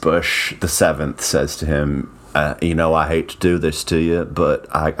George X. Bush the seventh says to him, I hate to do this to you, but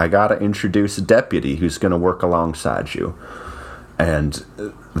I gotta introduce a deputy who's gonna work alongside you. And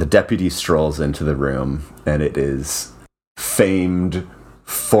the deputy strolls into the room, and it is famed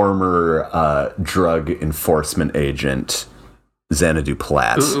former drug enforcement agent Xanadu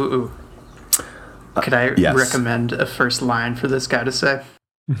Platt. Ooh. Could I recommend a first line for this guy to say?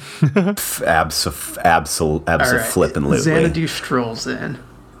 Absolutely. Xanadu strolls in.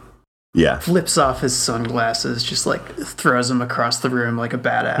 Yeah. Flips off his sunglasses, just like throws them across the room like a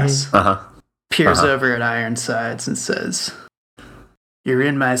badass. Peers over at Ironsides and says, "You're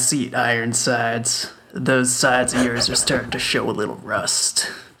in my seat, Ironsides. Those sides of yours are starting to show a little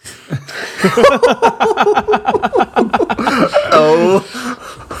rust." Oh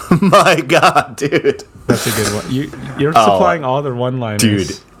my god, dude. That's a good one. You're supplying all the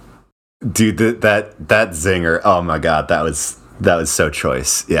one-liners. Dude, that zinger. Oh my god, that was so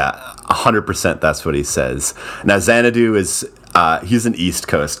choice. Yeah, 100% that's what he says. Now Xanadu is he's an East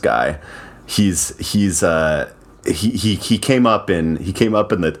Coast guy. He came up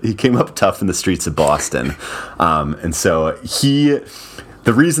tough in the streets of Boston. And so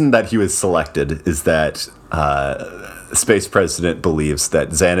the reason that he was selected is that Space President believes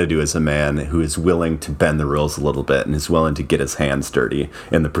that Xanadu is a man who is willing to bend the rules a little bit and is willing to get his hands dirty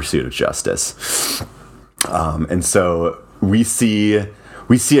in the pursuit of justice. And so we see a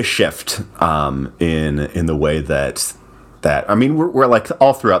shift in the way that I mean, we're like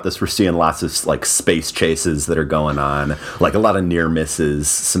all throughout this, we're seeing lots of like space chases that are going on, like a lot of near misses,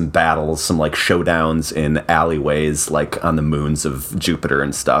 some battles, some like showdowns in alleyways, like on the moons of Jupiter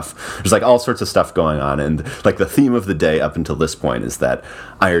and stuff. There's like all sorts of stuff going on. And like the theme of the day up until this point is that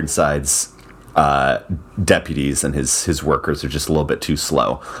Ironside's deputies and his workers are just a little bit too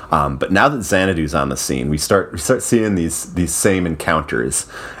slow. But now that Xanadu's on the scene, we start seeing these same encounters,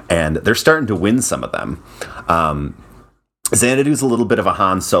 and they're starting to win some of them. Xanadu's a little bit of a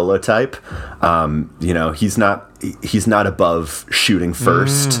Han Solo type. He's not above shooting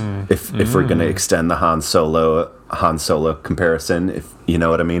first. If we're going to extend the Han Solo comparison, if you know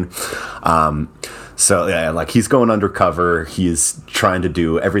what I mean. So yeah, like he's going undercover. He's trying to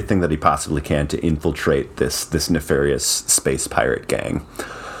do everything that he possibly can to infiltrate this nefarious space pirate gang.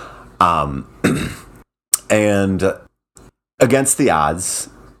 And against the odds,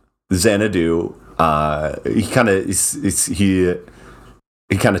 Xanadu. He kind of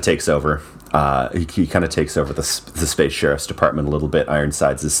takes over. He kind of takes over the Space Sheriff's Department a little bit.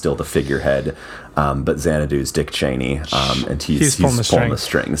 Ironsides is still the figurehead, but Xanadu's Dick Cheney, and he's pulling the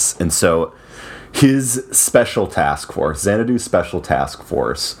strings. And so his special task force, Xanadu's special task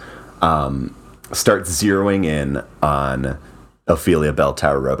force, starts zeroing in on Ophelia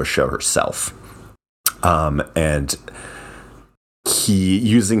Belltower Robichaux herself, and he,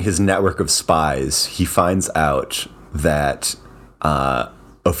 using his network of spies, he finds out that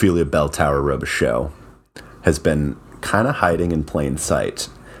Ophelia Belltower Robichaux has been kind of hiding in plain sight,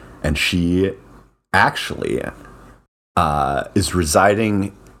 and she actually is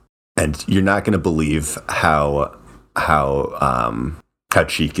residing. And you're not going to believe how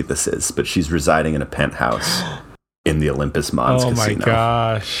cheeky this is, but she's residing in a penthouse in the Olympus Mons casino. Oh my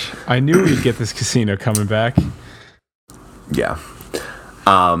gosh! I knew we'd get this casino coming back. Yeah.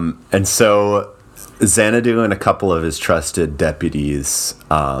 And so Xanadu and a couple of his trusted deputies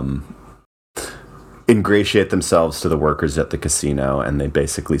ingratiate themselves to the workers at the casino, and they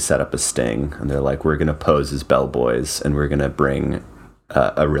basically set up a sting. And they're like, we're going to pose as bellboys, and we're going to bring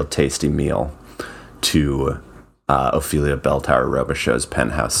a real tasty meal to Ophelia Belltower Robichaux's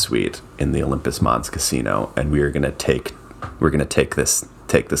penthouse suite in the Olympus Mons Casino, and we're going to take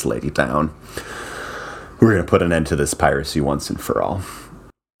this lady down. We're going to put an end to this piracy once and for all.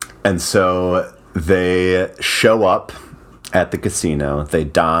 And so they show up at the casino. They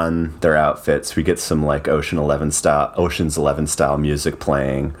don their outfits. We get some like Ocean's 11 style music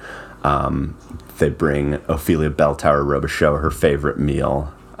playing. They bring Ophelia Belltower Robichaux her favorite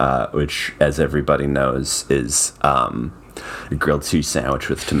meal, which, as everybody knows, is a grilled cheese sandwich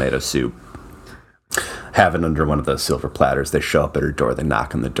with tomato soup. Have it under one of those silver platters. They show up at her door. They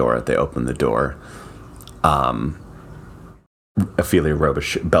knock on the door. They open the door. Ophelia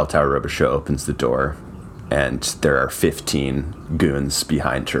Belltower Robichaux opens the door, and there are 15 goons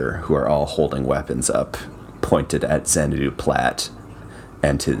behind her who are all holding weapons up, pointed at Xanadu Platt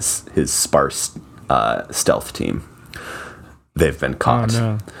and his sparse stealth team. They've been caught. Oh,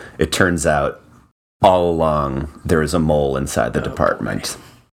 no. It turns out all along there is a mole inside the department. Boy.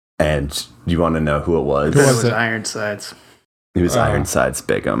 And you want to know who it was? It was Ironsides. It was Ironsides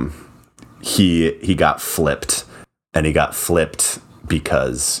Bigham. He got flipped, and he got flipped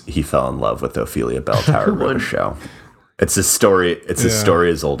because he fell in love with Ophelia Belltower Robichaux. It's a story. It's a story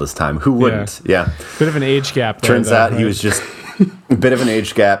as old as time. Who wouldn't? Yeah. Bit of an age gap. Turns out he was just a bit of an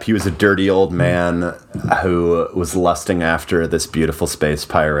age gap. He was a dirty old man who was lusting after this beautiful space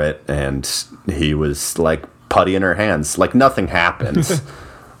pirate, and he was like putty in her hands. Like nothing happens.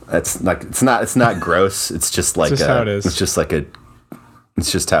 It's not gross. It's just like how it is. It's just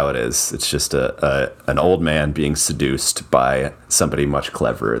how it is. It's just an old man being seduced by somebody much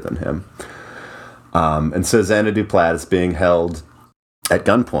cleverer than him. And so Xanadu Platt is being held at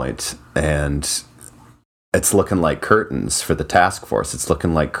gunpoint, and it's looking like curtains for the task force. It's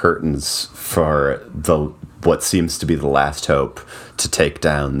looking like curtains for what seems to be the last hope to take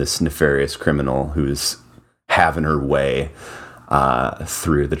down this nefarious criminal who's having her way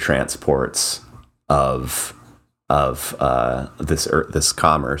through the transports of this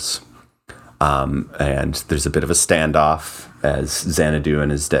commerce. And there's a bit of a standoff as Xanadu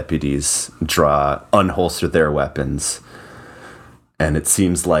and his deputies unholster their weapons. And it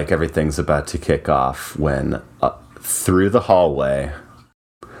seems like everything's about to kick off when through the hallway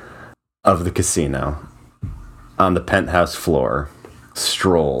of the casino, on the penthouse floor,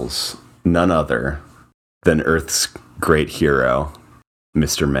 strolls none other than Earth's great hero,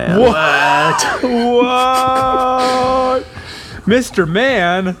 Mr. Man. What? What? Mr.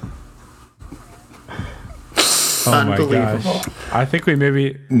 Man? Oh my gosh. I think we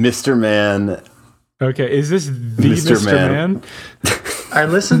maybe... Mr. Man. Okay, is this the Mr. Man? Our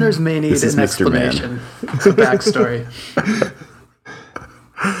listeners may need an explanation. A backstory.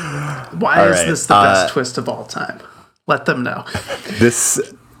 Why is this the best twist of all time? Let them know. This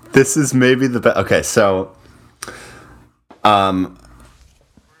is maybe the best. Okay, so... the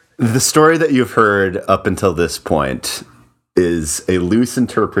story that you've heard up until this point is a loose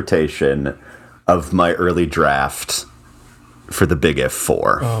interpretation of my early draft for the Big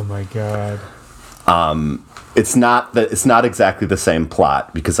F4. Oh my god. It's not exactly the same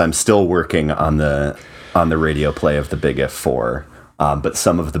plot because I'm still working on the radio play of the Big F4, but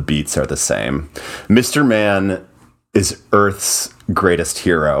some of the beats are the same. Mr. Man is Earth's greatest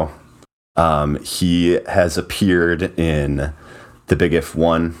hero. He has appeared in the Big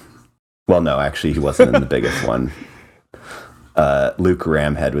F1. Well, no, actually, he wasn't in the Big F1. Luke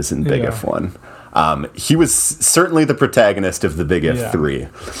Ramhead was in Big F1. He was certainly the protagonist of the Big F3,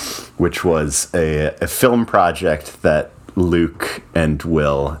 which was a film project that Luke and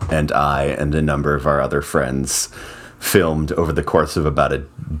Will and I and a number of our other friends filmed over the course of about a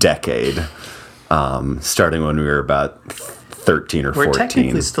decade, starting when we were about 13 or 14. We're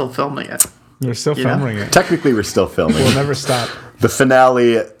technically still filming it. We're still filming it. Technically, we're still filming. We'll never stop. The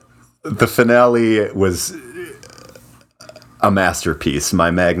finale was a masterpiece,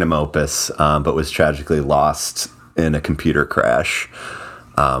 my magnum opus, but was tragically lost in a computer crash.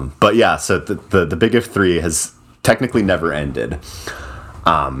 But yeah, so the Big F3 has technically never ended.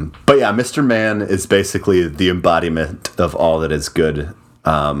 But yeah, Mr. Man is basically the embodiment of all that is good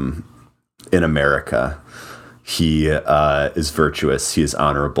in America. He is virtuous, he is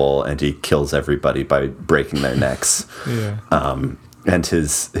honorable, and he kills everybody by breaking their necks. And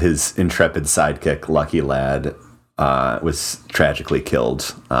his intrepid sidekick, Lucky Lad, was tragically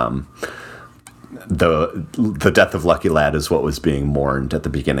killed the death of Lucky Lad is what was being mourned at the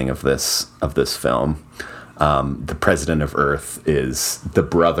beginning of this film. The president of Earth is the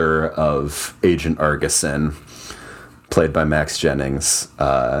brother of Agent Argosyn, played by Max Jennings,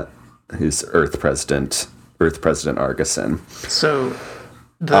 who's Earth President Argosyn. So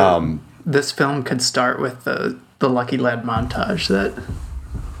this film could start with the Lucky Lad montage that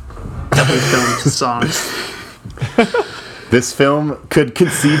we filmed to songs. This film could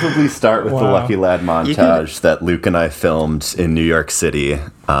conceivably start with the Lucky Lad montage that Luke and I filmed in New York City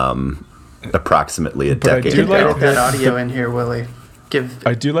approximately a decade ago. Edit that audio in here, Willie.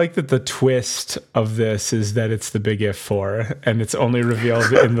 I do like that the twist of this is that it's the Big If 4, and it's only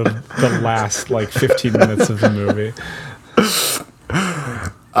revealed in the last 15 minutes of the movie.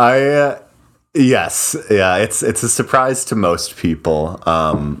 Yes, yeah, it's a surprise to most people.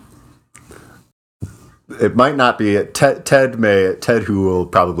 It might not be. Ted, who will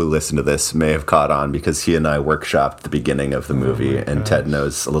probably listen to this, may have caught on because he and I workshopped the beginning of the movie, and Ted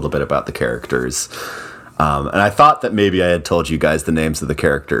knows a little bit about the characters. And I thought that maybe I had told you guys the names of the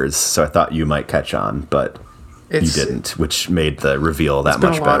characters, so I thought you might catch on, but you didn't, which made the reveal that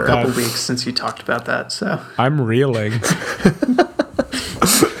much better. It's been a couple weeks since you talked about that, so I'm reeling.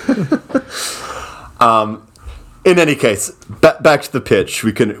 In any case, back to the pitch.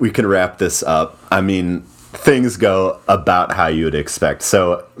 We can wrap this up. I mean, things go about how you would expect.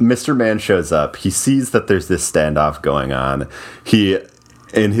 So Mr. Man shows up. He sees that there's this standoff going on. He,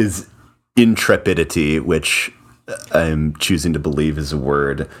 in his intrepidity, which I'm choosing to believe is a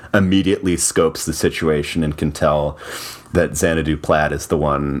word, immediately scopes the situation and can tell that Xanadu Platt is the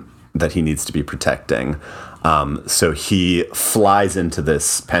one that he needs to be protecting. So he flies into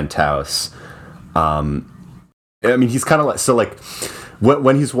this penthouse. I mean, he's kind of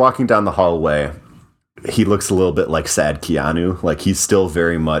when he's walking down the hallway, he looks a little bit like sad Keanu. Like, he's still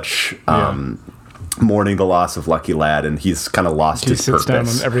very much mourning the loss of Lucky Lad, and he's kind of lost his purpose. He sits down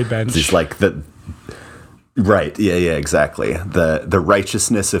on every bench. He's like right, yeah, exactly. The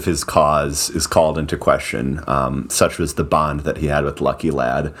righteousness of his cause is called into question. Such was the bond that he had with Lucky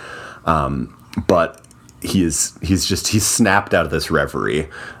Lad. But he's snapped out of this reverie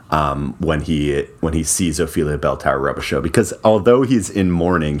when he sees Ophelia Belltower Robichaux, because although he's in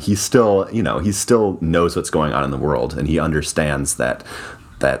mourning, he still knows what's going on in the world, and he understands that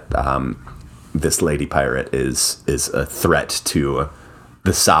this lady pirate is a threat to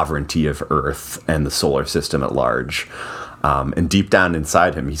the sovereignty of Earth and the solar system at large. And deep down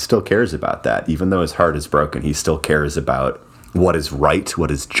inside him, he still cares about that. Even though his heart is broken, he still cares about what is right, what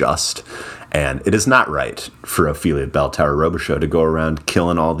is just. And it is not right for Ophelia Belltower Robichaux to go around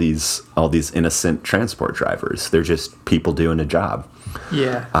killing all these innocent transport drivers. They're just people doing a job.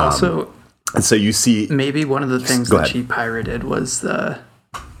 Yeah. Also, and so you see, maybe one of the things that she pirated was the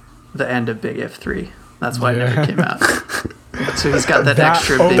end of Big If 3. That's why it never came out. So he's got that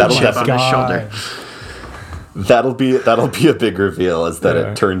extra big chip on his shoulder. That'll be a big reveal, is that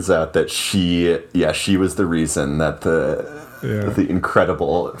it turns out that she was the reason that the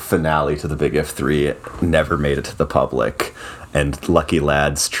incredible finale to the Big If 3 never made it to the public, and Lucky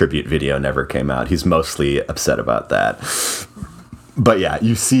Lad's tribute video never came out. He's mostly upset about that. But yeah,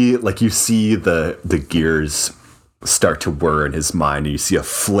 you see the gears start to whir in his mind, and you see a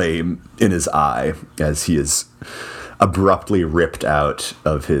flame in his eye as he is abruptly ripped out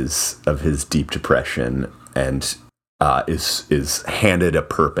of his deep depression and is handed a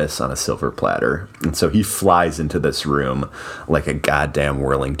purpose on a silver platter. And so he flies into this room like a goddamn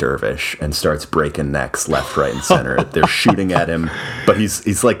whirling dervish and starts breaking necks left, right, and center. They're shooting at him, but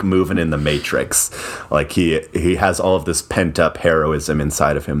he's like moving in the Matrix. Like he has all of this pent up heroism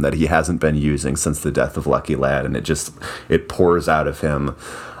inside of him that he hasn't been using since the death of Lucky Lad, and it pours out of him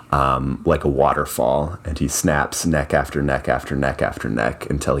like a waterfall, and he snaps neck after neck after neck after neck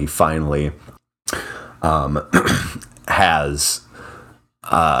until he finally has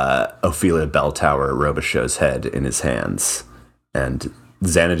Ophelia Belltower Robichaux's head in his hands. And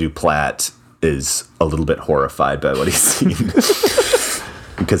Xanadu Platt is a little bit horrified by what he's seen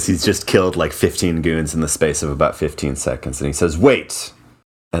because he's just killed like 15 goons in the space of about 15 seconds, and he says, "Wait!"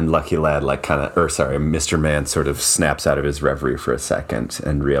 And Lucky Lad Mr. Man sort of snaps out of his reverie for a second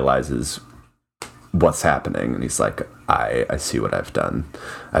and realizes what's happening, and he's like, I see what I've done.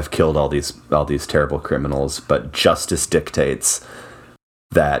 I've killed all these terrible criminals, but justice dictates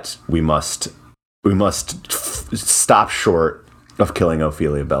that we must stop short of killing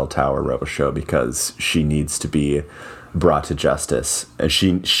Ophelia Belltower Robichaux, because she needs to be brought to justice, and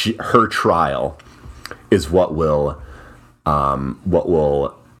her trial is what will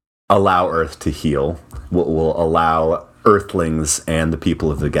allow Earth to heal, what will allow Earthlings and the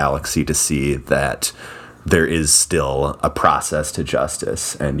people of the galaxy to see that there is still a process to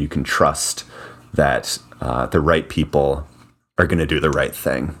justice, and you can trust that the right people are going to do the right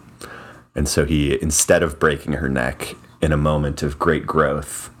thing. And so he, instead of breaking her neck in a moment of great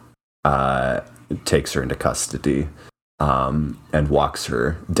growth, takes her into custody and walks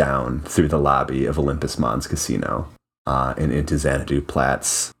her down through the lobby of Olympus Mons Casino and into Xanadu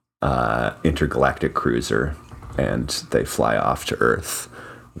Plat's intergalactic cruiser, and they fly off to Earth,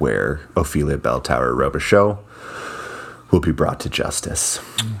 where Ophelia Belltower Robichaux will be brought to justice.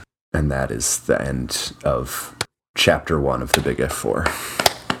 And that is the end of Chapter 1 of the Big F4.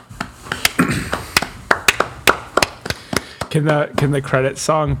 Can the credit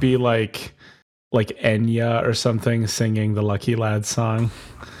song be like Enya or something singing the Lucky Lad song?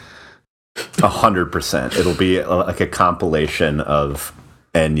 100%. It'll be like a compilation of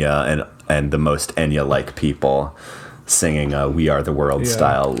Enya and the most Enya-like people singing a "We Are the World"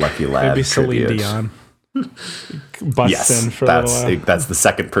 style Lucky Lad Maybe tribute. Celine Dion. Busts in for a little while. That's the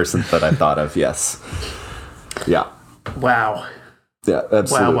second person that I thought of. Yes. Yeah. Wow. Yeah.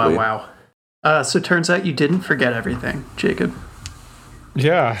 Absolutely. Wow. So it turns out you didn't forget everything, Jacob.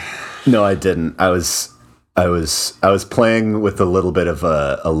 Yeah. No, I didn't. I was playing with a little bit of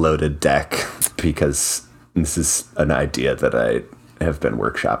a loaded deck because this is an idea that I have been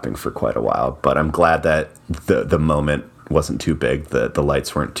workshopping for quite a while. But I'm glad that the moment wasn't too big, the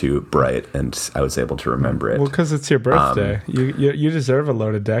lights weren't too bright, and I was able to remember it. Well, because it's your birthday. You deserve a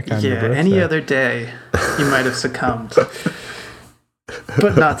loaded deck on your birthday. Any other day you might have succumbed,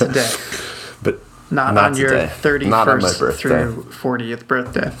 but not today. But not on your 31st through 40th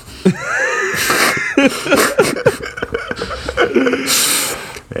birthday.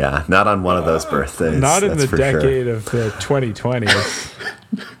 Yeah, not on one of those birthdays. Not in the decade of the 2020s.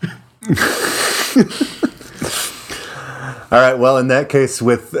 All right, well, in that case,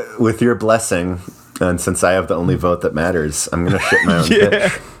 with your blessing, and since I have the only vote that matters, I'm going to shit my own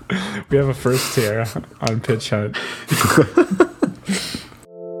pitch. We have a first tier on Pitch Hunt.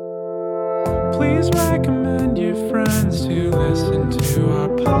 Please recommend your friends to listen to our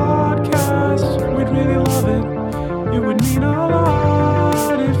podcast. We'd really love it. It would mean a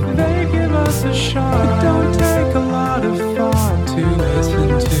lot if they give us a shot. It don't take a lot of thought to listen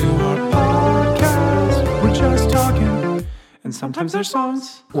to our podcast. We're just talking, and sometimes there's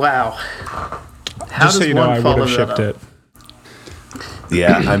songs. Wow. How Just so you know, I would have shipped it.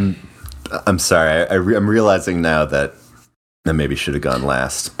 Yeah, I'm sorry. I'm realizing now that I maybe should have gone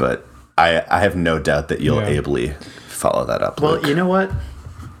last, but I have no doubt that you'll ably follow that up. Well, Luke. you know what?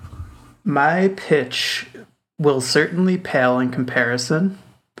 My pitch will certainly pale in comparison,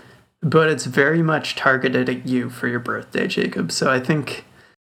 but it's very much targeted at you for your birthday, Jacob. So I think...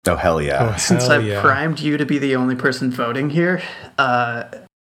 Oh, hell yeah. Since I've primed you to be the only person voting here,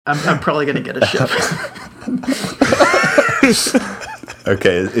 I'm probably going to get a ship.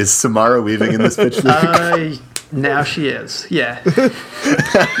 Okay, is Samara Weaving in this pitch, Luke? Now she is, yeah.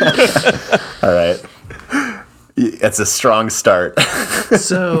 All right. It's a strong start.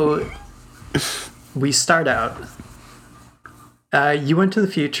 So, we start out. You went to the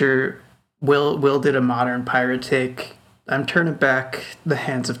future. Will did a modern pirate take. I'm turning back the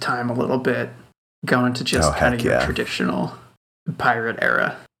hands of time a little bit, going to just kind of your traditional pirate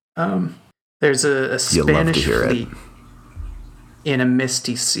era. There's a Spanish fleet in a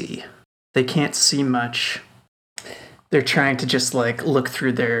misty sea. They can't see much. They're trying to just like look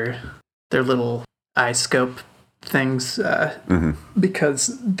through their little eye scope things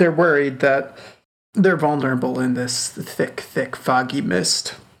because they're worried that they're vulnerable in this thick, foggy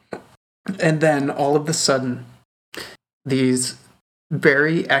mist. And then all of a sudden, these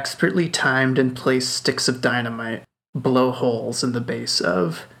very expertly timed and placed sticks of dynamite blow holes in the base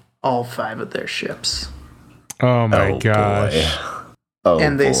of all 5 of their ships. Oh my gosh. Oh,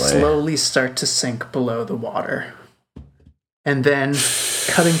 and they slowly start to sink below the water. And then,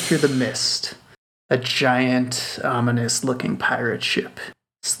 cutting through the mist, a giant, ominous-looking pirate ship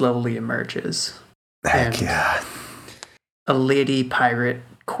slowly emerges. Heck yeah. A lady pirate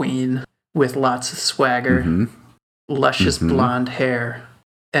queen with lots of swagger, luscious blonde hair,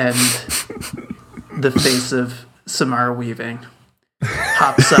 and the face of Samara Weaving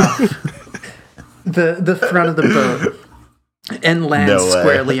hops off the front of the boat and lands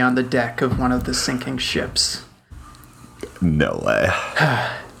squarely on the deck of one of the sinking ships. No way.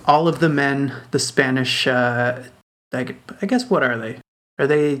 All of the men, the Spanish, I guess, what are they? Are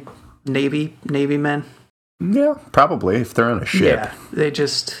they Navy men? Yeah, probably, if they're on a ship. Yeah, they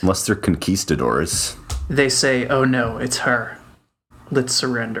just... Unless they're conquistadors. They say, oh no, it's her. Let's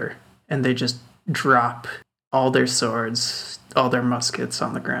surrender. And they just drop all their swords, all their muskets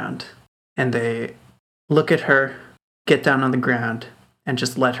on the ground. And they look at her, get down on the ground, and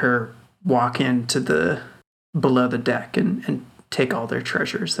just let her walk into the below the deck and take all their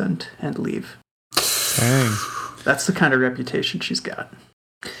treasures and leave. Dang. That's the kind of reputation she's got.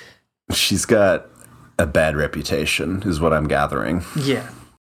 She's got a bad reputation, is what I'm gathering. Yeah.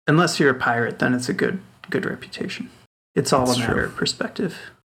 Unless you're a pirate, then it's a good reputation. It's all That's a matter true. of perspective.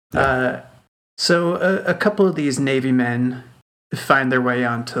 Yeah. So a couple of these Navy men find their way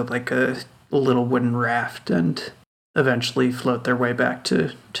onto like a little wooden raft and eventually float their way back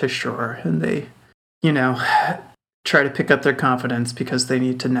to shore. And they, try to pick up their confidence because they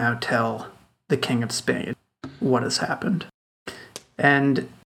need to now tell the King of Spain what has happened. And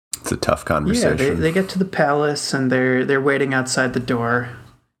It's a tough conversation. yeah, they get to the palace and they're waiting outside the door,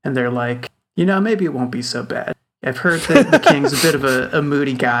 and they're like, maybe it won't be so bad. I've heard that the king's a bit of a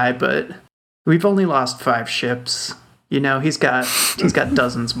moody guy, but we've only lost 5 ships. He's got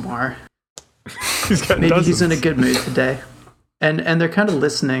dozens more. Maybe he's in a good mood today. And they're kind of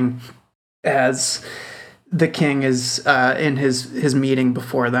listening as the king is in his meeting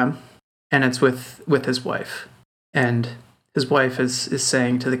before them, and it's with his wife. And his wife is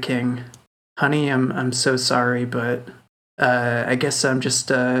saying to the king, "Honey, I'm so sorry, but I guess I'm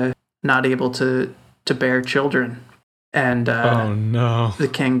just not able to bear children." And Oh no. the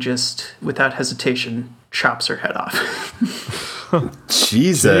king just, without hesitation, chops her head off.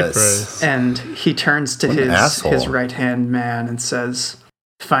 Jesus. Jeepers. And he turns to What an his asshole. right-hand man and says,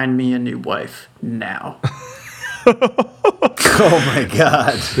 "Find me a new wife now." Oh my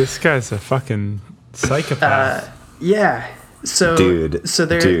God. This guy's a fucking psychopath. Yeah. So Dude,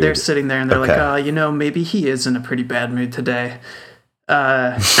 they're sitting there and they're Okay. like, maybe he is in a pretty bad mood today.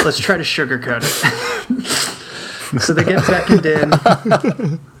 Let's try to sugarcoat it. So they get beckoned in,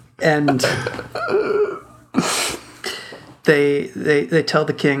 and they tell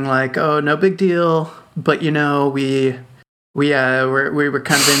the king like, "Oh, no big deal, but we were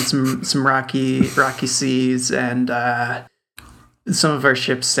kind of in some rocky seas, and some of our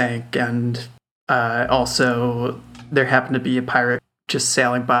ships sank, and also there happened to be a pirate just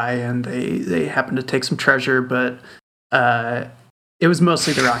sailing by, and they happened to take some treasure, but it was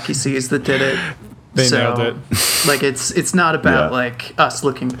mostly the rocky seas that did it." They nailed it. Like it's not about Yeah. like us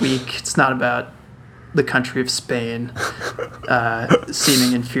looking weak. It's not about the country of Spain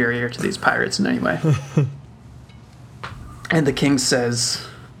seeming inferior to these pirates in any way. And the king says,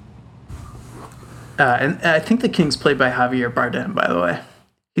 and I think the king's played by Javier Bardem, by the way.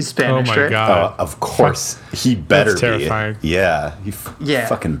 He's Spanish, Oh my right? God. Of course. He better That's terrifying. be. Yeah. Yeah.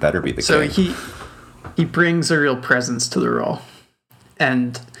 Fucking better be the So king. he brings a real presence to the role.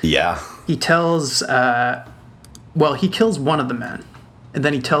 And Yeah. he tells, he kills one of the men. And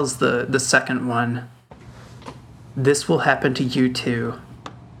then he tells the second one, "This will happen to you too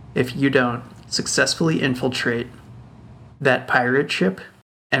if you don't successfully infiltrate that pirate ship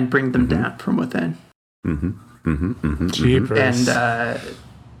and bring them down from within." Jeepers. And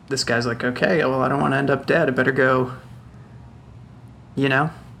this guy's like, "Okay, well, I don't want to end up dead. I better go,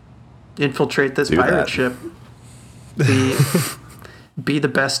 infiltrate this Do pirate that. ship. Be the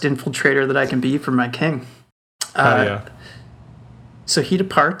best infiltrator that I can be for my king." Yeah. So he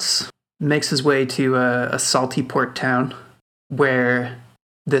departs, makes his way to a salty port town where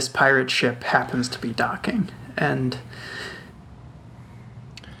this pirate ship happens to be docking. And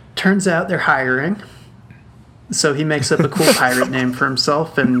turns out they're hiring. So he makes up a cool pirate name for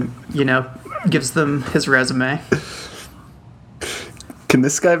himself and, gives them his resume. Can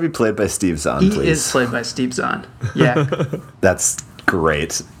this guy be played by Steve Zahn, He please? is played by Steve Zahn. Yeah. That's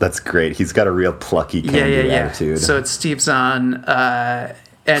great. That's great. He's got a real plucky can-do attitude. So it's Steve Zahn,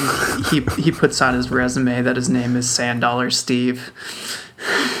 and he puts on his resume that his name is $1 Steve.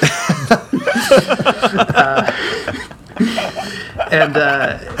 And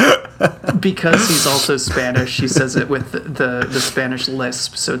because he's also Spanish, he says it with the Spanish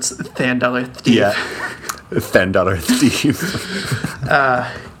lisp, so it's $10 Steve. Yeah. $10 Steve.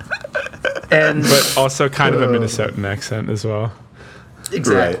 And But also kind of a Minnesotan accent as well.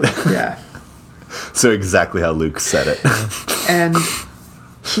 exactly, Right. yeah. So exactly how Luke said it. And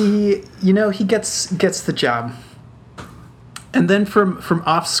he gets the job. And then from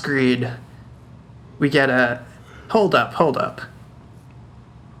off screen, we get a hold up,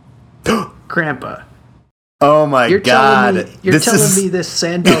 Grandpa. Oh my You're God. telling me this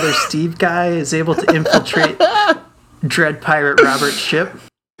 $1 Steve guy is able to infiltrate Dread Pirate Robert's ship?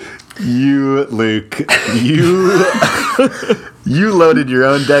 You, Luke, you loaded your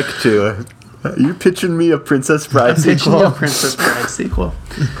own deck too. You're pitching me a Princess Bride I'm pitching sequel? you a Princess Bride sequel.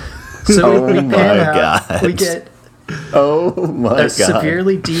 So we Oh my pan out. God. We get Oh my a god.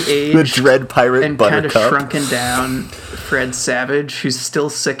 severely de-aged The Dread Pirate and kind of Buttercup. shrunken down Fred Savage, who's still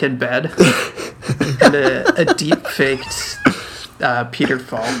sick in bed, and a deep faked Peter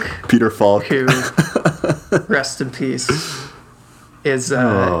Falk, Peter Falk. who, rest in peace, is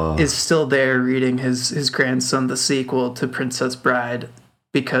still there reading his grandson the sequel to Princess Bride,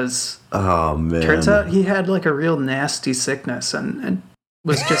 because Oh man. turns out he had like a real nasty sickness and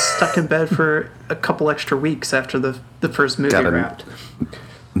was just stuck in bed for a couple extra weeks after the first movie Got a wrapped.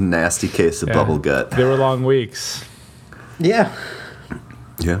 nasty case of Yeah. bubble gut. They were long weeks. Yeah.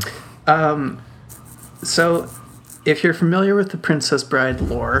 Yeah. So, if you're familiar with the Princess Bride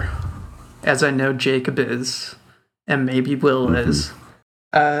lore, as I know Jacob is, and maybe Will is,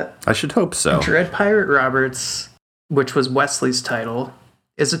 I should hope so. Dread Pirate Roberts, which was Wesley's title,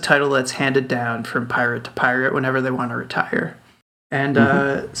 is a title that's handed down from pirate to pirate whenever they want to retire. And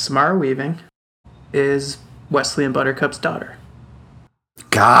Samara Weaving is Wesley and Buttercup's daughter.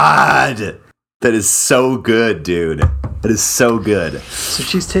 God, that is so good, dude. That is so good. So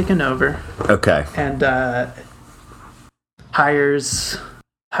she's taken over Okay. and hires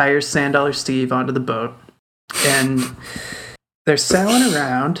Sand Dollar Steve onto the boat, and they're sailing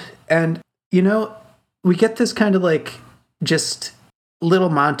around, and we get this kind of like just little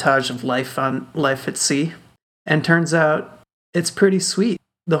montage of life at sea, and turns out it's pretty sweet.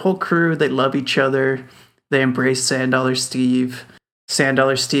 The whole crew, they love each other. They embrace Sand Dollar Steve. Sand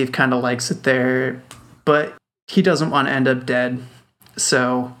Dollar Steve kind of likes it there, but he doesn't want to end up dead,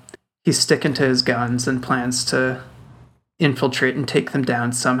 so he's sticking to his guns and plans to infiltrate and take them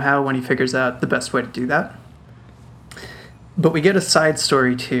down somehow when he figures out the best way to do that. But we get a side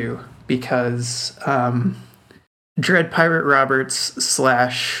story too, because Dread Pirate Roberts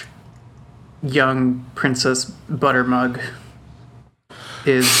 / young Princess Buttermug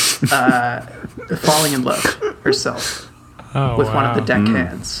is falling in love herself with one of the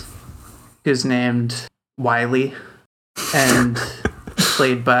deckhands, who's named Wiley and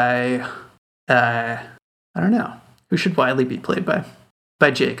played by I don't know, who should Wiley be played by?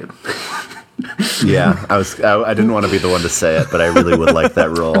 By Jacob. Yeah, I didn't want to be the one to say it, but I really would like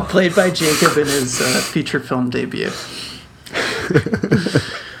that role. Played by Jacob in his feature film debut.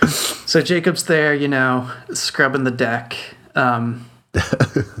 So Jacob's there, scrubbing the deck.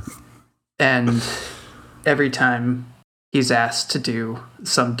 And every time he's asked to do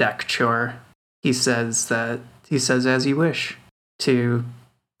some deck chore, he says, as you wish, to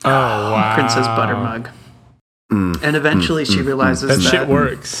Princess Buttermug. And eventually she realizes that shit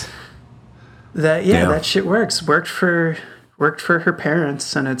works. That shit works. Worked for her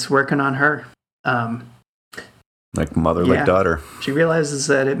parents, and it's working on her. Like mother, like daughter. She realizes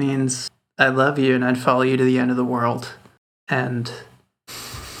that it means I love you and I'd follow you to the end of the world. And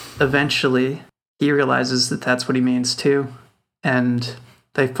eventually he realizes that that's what he means too. And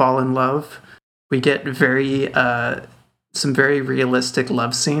they fall in love. We get some very realistic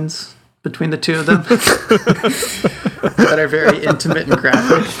love scenes between the two of them that are very intimate and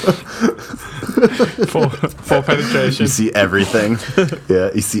graphic. Full penetration. You see everything.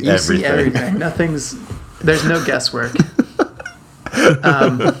 Yeah, you see everything. See everything. There's no guesswork.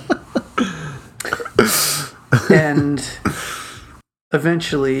 And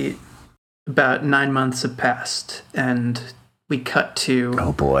eventually, about 9 months have passed, and we cut to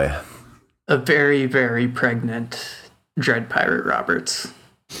Oh boy. a very, very pregnant Dread Pirate Roberts.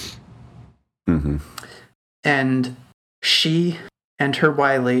 Mm-hmm. And she and her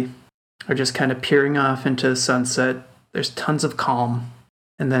Wiley are just kind of peering off into the sunset. There's tons of calm.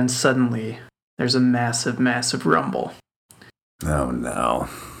 And then suddenly, there's a massive, massive rumble. Oh no.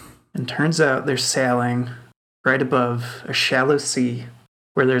 And turns out they're sailing right above a shallow sea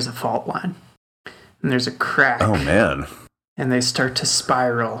where there's a fault line. And there's a crack. Oh man. And they start to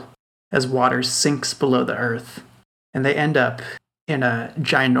spiral as water sinks below the earth. And they end up in a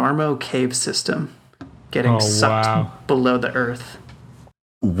ginormo cave system, getting sucked below the earth.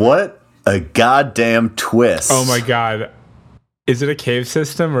 What a goddamn twist. Oh my god. Is it a cave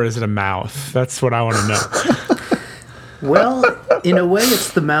system or is it a mouth? That's what I want to know. Well, in a way,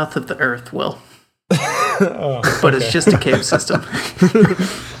 it's the mouth of the earth, Will. But it's just a cave system.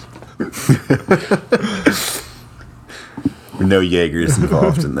 No Jaegers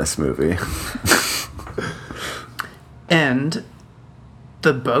involved in this movie. And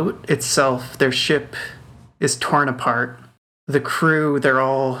the boat itself, their ship, is torn apart. The crew, they're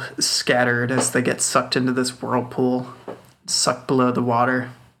all scattered as they get sucked into this whirlpool, sucked below the water.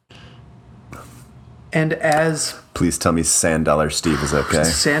 And as Please tell me Sand Dollar Steve is okay.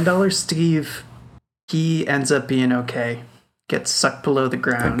 Sand Dollar Steve, he ends up being okay. get sucked below the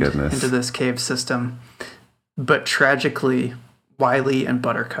ground into this cave system. But tragically, Wiley and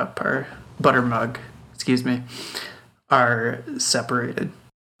Buttermug, are separated.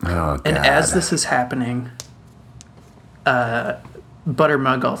 Oh, God. And as this is happening,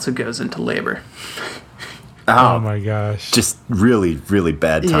 Buttermug also goes into labor. Oh my gosh. Just really, really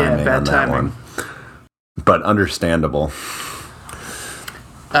bad timing bad on that timing. one. But understandable.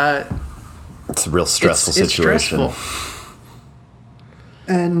 It's a real stressful situation. It's stressful.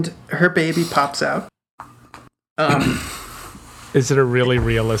 And her baby pops out. Is it a really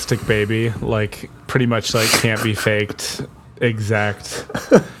realistic baby? Like, pretty much, like, can't be faked, exact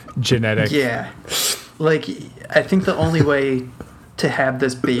genetic? Yeah. Like, I think the only way to have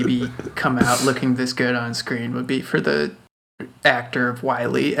this baby come out looking this good on screen would be for the actor of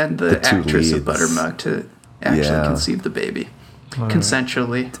Wiley and the actress of Buttermug to actually conceive the baby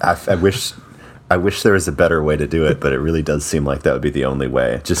consensually. I wish there was a better way to do it, but it really does seem like that would be the only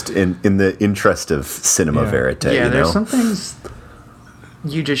way. Just in the interest of cinema verite. Yeah, you know? There's some things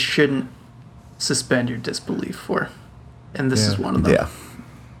you just shouldn't suspend your disbelief for, and this is one of them.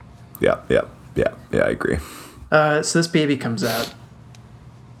 Yeah, I agree. So this baby comes out,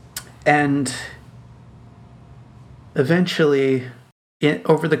 and eventually,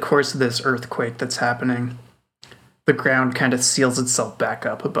 over the course of this earthquake that's happening, the ground kind of seals itself back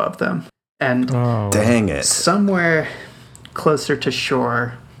up above them. And dang it. Somewhere closer to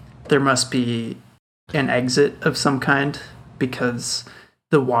shore, there must be an exit of some kind, because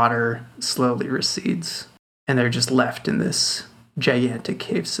the water slowly recedes, and they're just left in this gigantic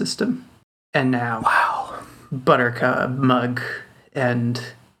cave system. And now, Buttermug and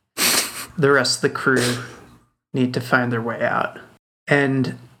the rest of the crew need to find their way out.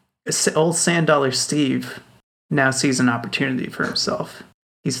 And old Sand Dollar Steve now sees an opportunity for himself.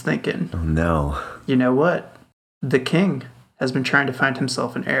 He's thinking, oh no, you know what? The king has been trying to find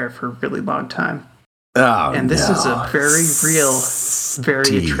himself an heir for a really long time. And this is a very real,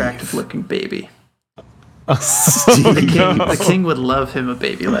 very attractive looking baby. The king would love him a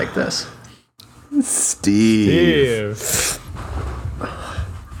baby like this. Steve.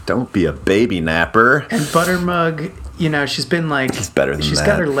 Don't be a baby napper. And Buttermug, she's been like, he's better than she's that.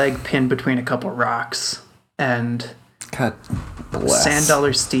 got her leg pinned between a couple rocks, and God bless. Sand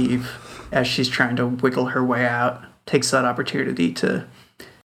Dollar Steve, as she's trying to wiggle her way out, takes that opportunity to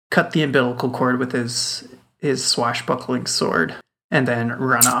cut the umbilical cord with his swashbuckling sword and then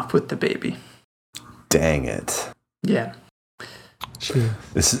run off with the baby. Dang it. Yeah.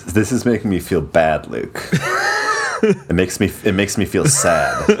 This is making me feel bad, Luke. It makes me feel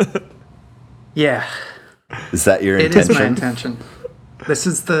sad. Yeah. Is that your intention? It is my intention. Is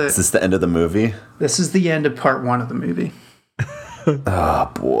this the end of the movie? This is the end of part 1 of the movie.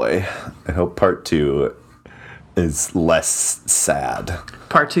 Oh boy. I hope part 2 is less sad.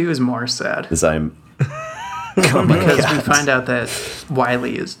 Part 2 is more sad. Because we find out that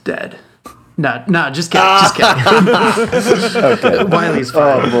Wiley is dead. No, just kidding. Okay. Wiley's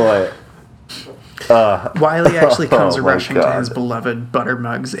fine. Oh boy. Wiley actually comes rushing to his beloved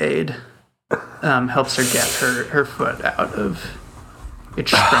Buttermug's aid. Helps her get her foot out of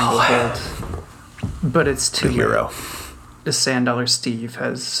its stranglehold. But it's too late. Hero. The Sand Dollar Steve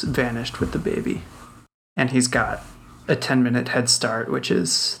has vanished with the baby. And he's got a 10-minute head start, which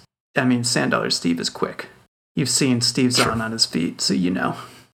is, Sand Dollar Steve is quick. You've seen Steve Zahn on his feet, so you know.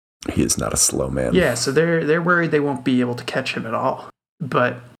 He is not a slow man. Yeah, so they're worried they won't be able to catch him at all.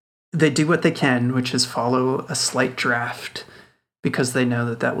 But they do what they can, which is follow a slight draft, because they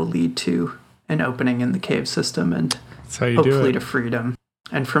know that will lead to an opening in the cave system and hopefully to freedom.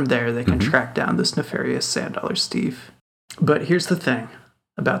 And from there, they can track down this nefarious Sand Dollar Steve. But here's the thing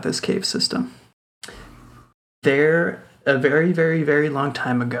about this cave system. There, a very, very, very long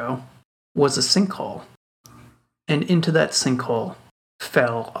time ago, was a sinkhole. And into that sinkhole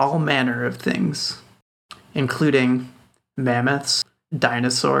fell all manner of things, including mammoths,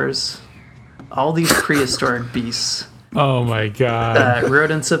 dinosaurs, all these prehistoric beasts. Oh my god.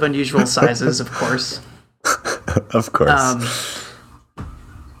 Rodents of unusual sizes, of course. Of course.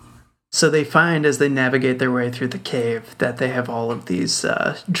 So they find, as they navigate their way through the cave, that they have all of these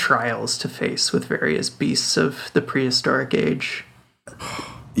trials to face with various beasts of the prehistoric age.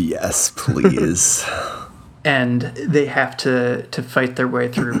 Yes, please. And they have to fight their way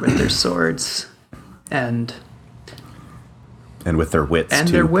through with their swords. And with their wits, and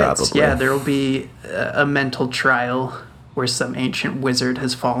too, their wits. probably. Yeah, there will be a mental trial where some ancient wizard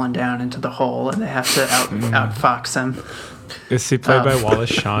has fallen down into the hole and they have to outfox him. Is he played by Wallace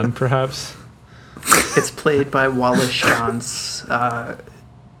Shawn, perhaps? It's played by Wallace Shawn's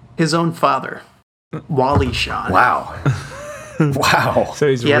his own father, Wally Shawn. Wow. Wow. So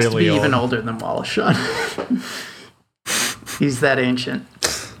he's He has to really be old. even older than Wallace Shawn. He's that ancient.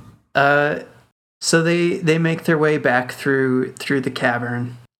 So they make their way back through the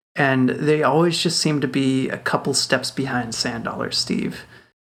cavern, and they always just seem to be a couple steps behind Sand Dollar Steve.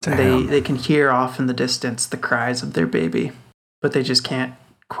 They can hear off in the distance the cries of their baby, but they just can't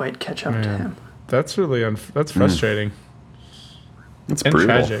quite catch up to him. That's really that's frustrating. It's and brutal.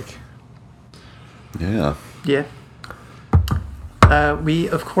 tragic. Yeah. Yeah. We,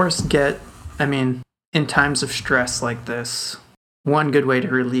 of course, in times of stress like this, one good way to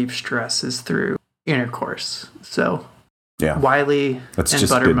relieve stress is through intercourse. So, Yeah. Wiley That's and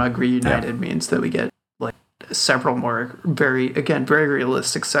just Buttermug good. reunited means that we get like several more very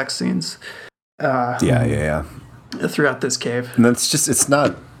realistic sex scenes. Yeah. Throughout this cave. And that's just it's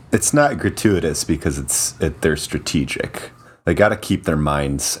not gratuitous because they're strategic. They got to keep their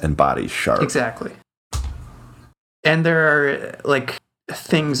minds and bodies sharp. Exactly. And there are like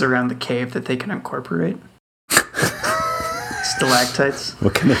things around the cave that they can incorporate. Stalactites.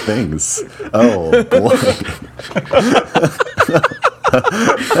 What kind of things? Oh boy.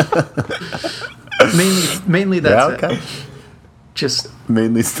 mainly that's Okay. it. Just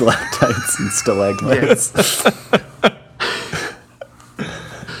Mainly stalactites and stalagmites.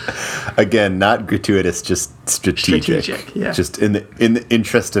 Again, not gratuitous, just strategic. Yeah. Just in the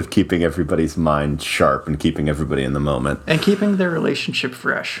interest of keeping everybody's mind sharp and keeping everybody in the moment. and keeping their relationship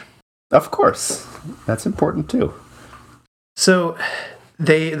fresh. Of course. That's important too. So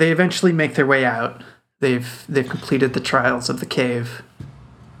they eventually make their way out. They've completed the trials of the cave,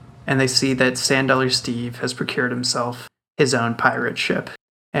 and they see that Sand Dollar Steve has procured himself his own pirate ship,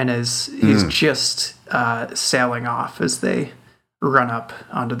 and he's just sailing off as they run up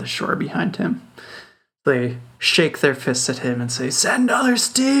onto the shore behind him. They shake their fists at him and say, "Sand Dollar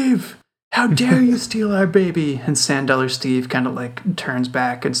Steve! How dare you steal our baby?" And Sand Dollar Steve kind of like turns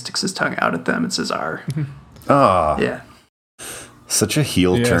back and sticks his tongue out at them and says, "R." Oh, Yeah. such a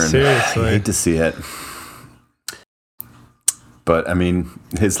heel turn. Seriously. I hate to see it. But, I mean,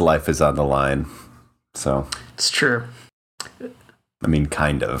 his life is on the line. So, It's true. I mean,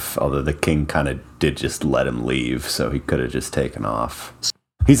 kind of. Although the king kind of did just let him leave, so he could have just taken off.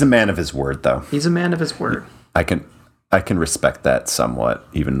 He's a man of his word, though. He's a man of his word. I can respect that somewhat,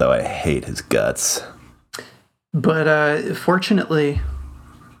 even though I hate his guts. But fortunately,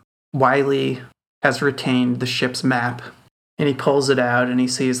 Wiley has retained the ship's map, and he pulls it out and he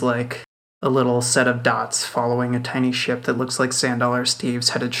sees like a little set of dots following a tiny ship that looks like Sand Dollar Steve's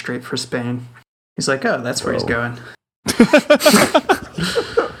headed straight for Spain. He's like, "Oh, that's where he's going."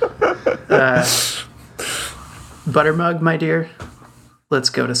 Buttermug, my dear, let's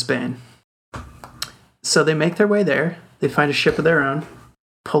go to Spain. So they make their way there. They find a ship of their own,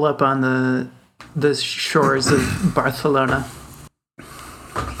 pull up on the shores of Barcelona,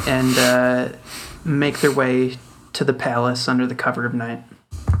 and make their way to the palace under the cover of night.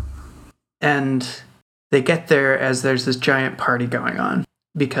 And they get there as there's this giant party going on,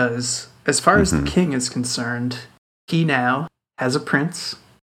 because as far as the king is concerned, he now has a prince,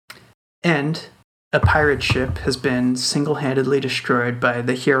 and a pirate ship has been single-handedly destroyed by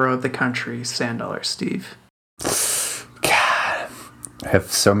the hero of the country, Sand Dollar Steve. God, I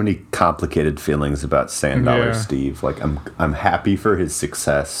have so many complicated feelings about Sand Dollar Yeah. Steve. Like, I'm happy for his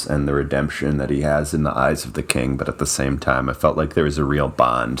success and the redemption that he has in the eyes of the king, but at the same time, I felt like there was a real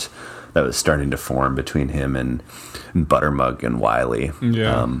bond that was starting to form between him and Buttermug and Wiley.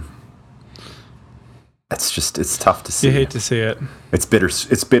 Yeah. It's tough to see. You hate to see it. It's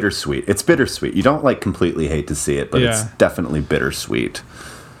bittersweet. It's bittersweet. You don't like completely hate to see it, but it's Yeah. definitely bittersweet.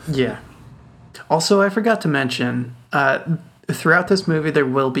 Yeah. Also, I forgot to mention, throughout this movie, there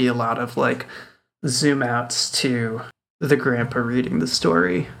will be a lot of like zoom outs to the grandpa reading the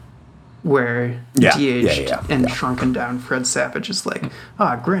story, where de-aged and shrunken down Fred Savage is like,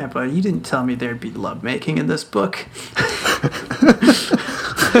 "Ah, Grandpa, you didn't tell me there'd be lovemaking in this book."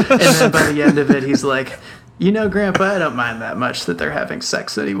 And then by the end of it, he's like, "You know, Grandpa, I don't mind that much that they're having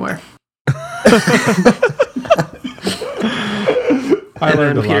sex anymore." And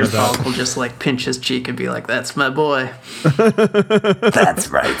then Peter Falk will just like pinch his cheek and be like, "That's my boy." That's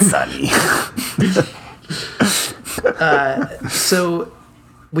right, Sonny. So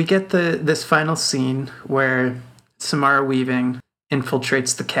we get this final scene where Samara Weaving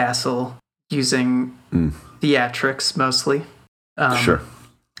infiltrates the castle using theatrics mostly. Sure.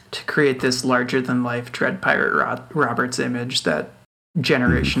 To create this larger-than-life Dread Pirate Roberts image that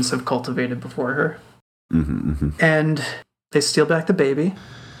generations have cultivated before her. And they steal back the baby,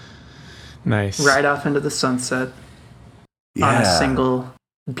 Nice. ride off into the sunset on a single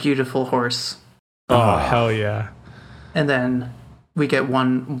beautiful horse. Oh, hell yeah. and then we get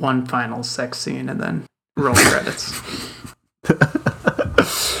one final sex scene, and then roll credits.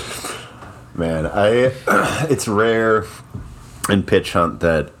 Man, it's rare in Pitch Hunt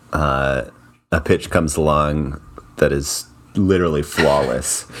that a pitch comes along that is literally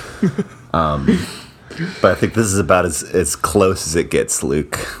flawless. But I think this is about as close as it gets,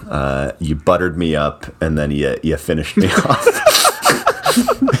 Luke. You buttered me up, and then you finished me off.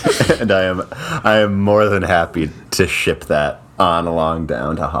 And I am more than happy to ship that on along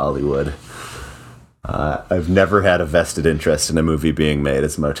down to Hollywood. I've never had a vested interest in a movie being made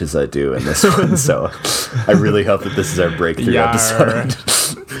as much as I do in this one, so I really hope that this is our breakthrough episode.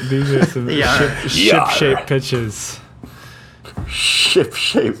 These are some ship-shaped pitches.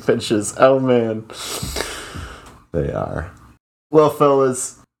 Ship-shaped pitches. Oh, man. They are. Well,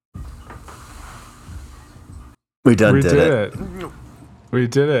 fellas, we did it. We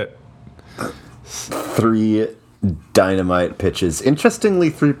did it. 3 dynamite pitches. Interestingly,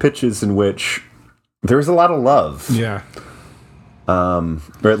 3 pitches in which there was a lot of love. Yeah. Or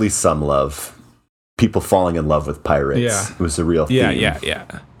at least some love. People falling in love with pirates. Yeah. It was a real theme. Yeah.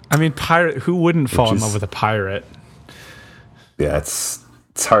 I mean, who wouldn't fall in love with a pirate? Yeah, it's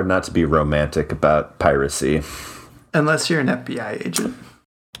hard not to be romantic about piracy. Unless you're an FBI agent.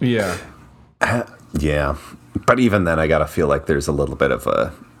 Yeah. Yeah. But even then, I gotta feel like there's a little bit of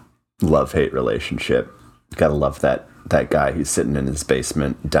a love-hate relationship. Gotta love that guy who's sitting in his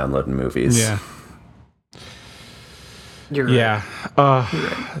basement downloading movies. Yeah. You're right. Yeah. You're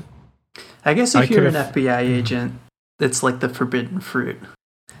right. I guess if you're an FBI agent, it's like the forbidden fruit.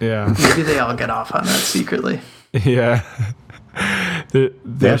 Yeah. Maybe they all get off on that secretly. Yeah.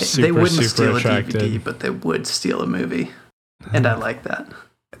 They're super, they wouldn't super steal attracted. a DVD, but they would steal a movie. And I like that.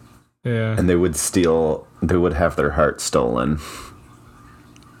 Yeah. And they would have their heart stolen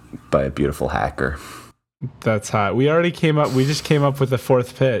by a beautiful hacker. That's hot. We just came up with the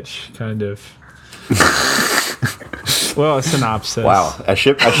 4th pitch, kind of. Well, a synopsis. Wow. I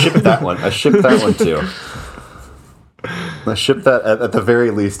shipped that one. I shipped that one too. I shipped that at the very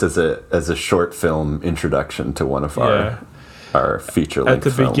least as a short film introduction to one of our feature-length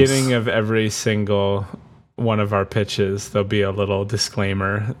films. At the beginning of every single one of our pitches, there'll be a little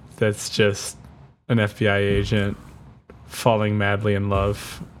disclaimer that's just an FBI agent falling madly in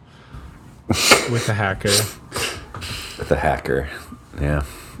love with a hacker. With a hacker. Yeah.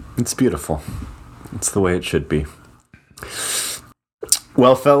 It's beautiful. It's the way it should be.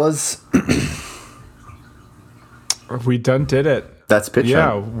 Well, fellas, we did it. That's Pitch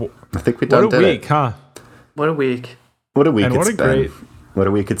Hunt. I think we did it. What a week, huh? What a week. What a week and it's been. What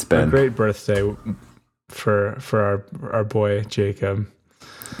a week it's been. A great birthday for our boy Jacob.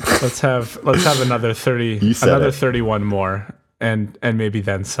 Let's have another 31 more, and maybe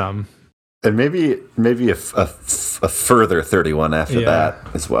then some. And maybe a further 31 after that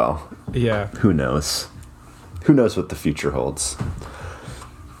as well. Yeah. Who knows? Who knows what the future holds?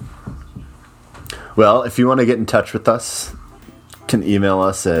 Well, if you want to get in touch with us, you can email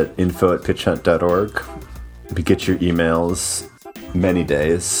us at info@pitchhunt.org. We get your emails many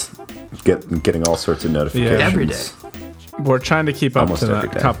days. Getting all sorts of notifications. Yeah. Every day. We're trying to keep up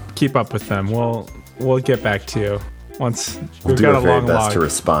keep up with them. We'll get back to you once we'll do our very best to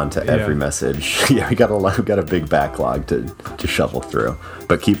respond to every message. Yeah, we got a big backlog to shovel through,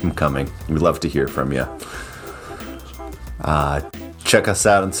 but keep them coming. We'd love to hear from you. Check us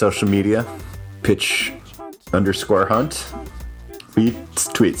out on social media, pitch_hunt. We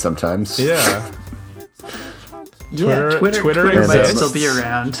tweet sometimes. Yeah. Twitter might still be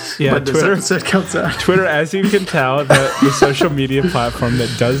around when this episode comes out. Twitter, as you can tell, the social media platform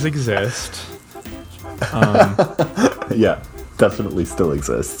that does exist. Yeah, definitely still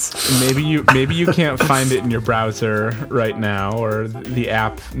exists. Maybe you can't find it in your browser right now, or the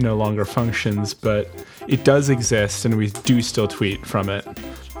app no longer functions, but it does exist, and we do still tweet from it.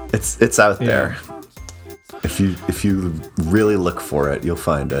 It's out there. If you really look for it, you'll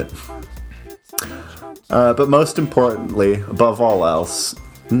find it. But most importantly, above all else,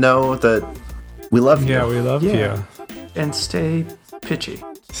 know that we love you. Yeah, we love you. And stay pitchy.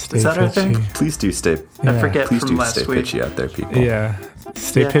 Is that our thing? Please do stay. I forget please from do last stay week. pitchy out there, people. Yeah.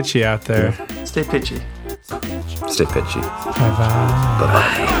 Stay pitchy out there. Stay pitchy. Stay pitchy. Bye-bye.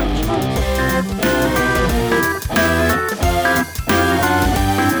 Bye-bye.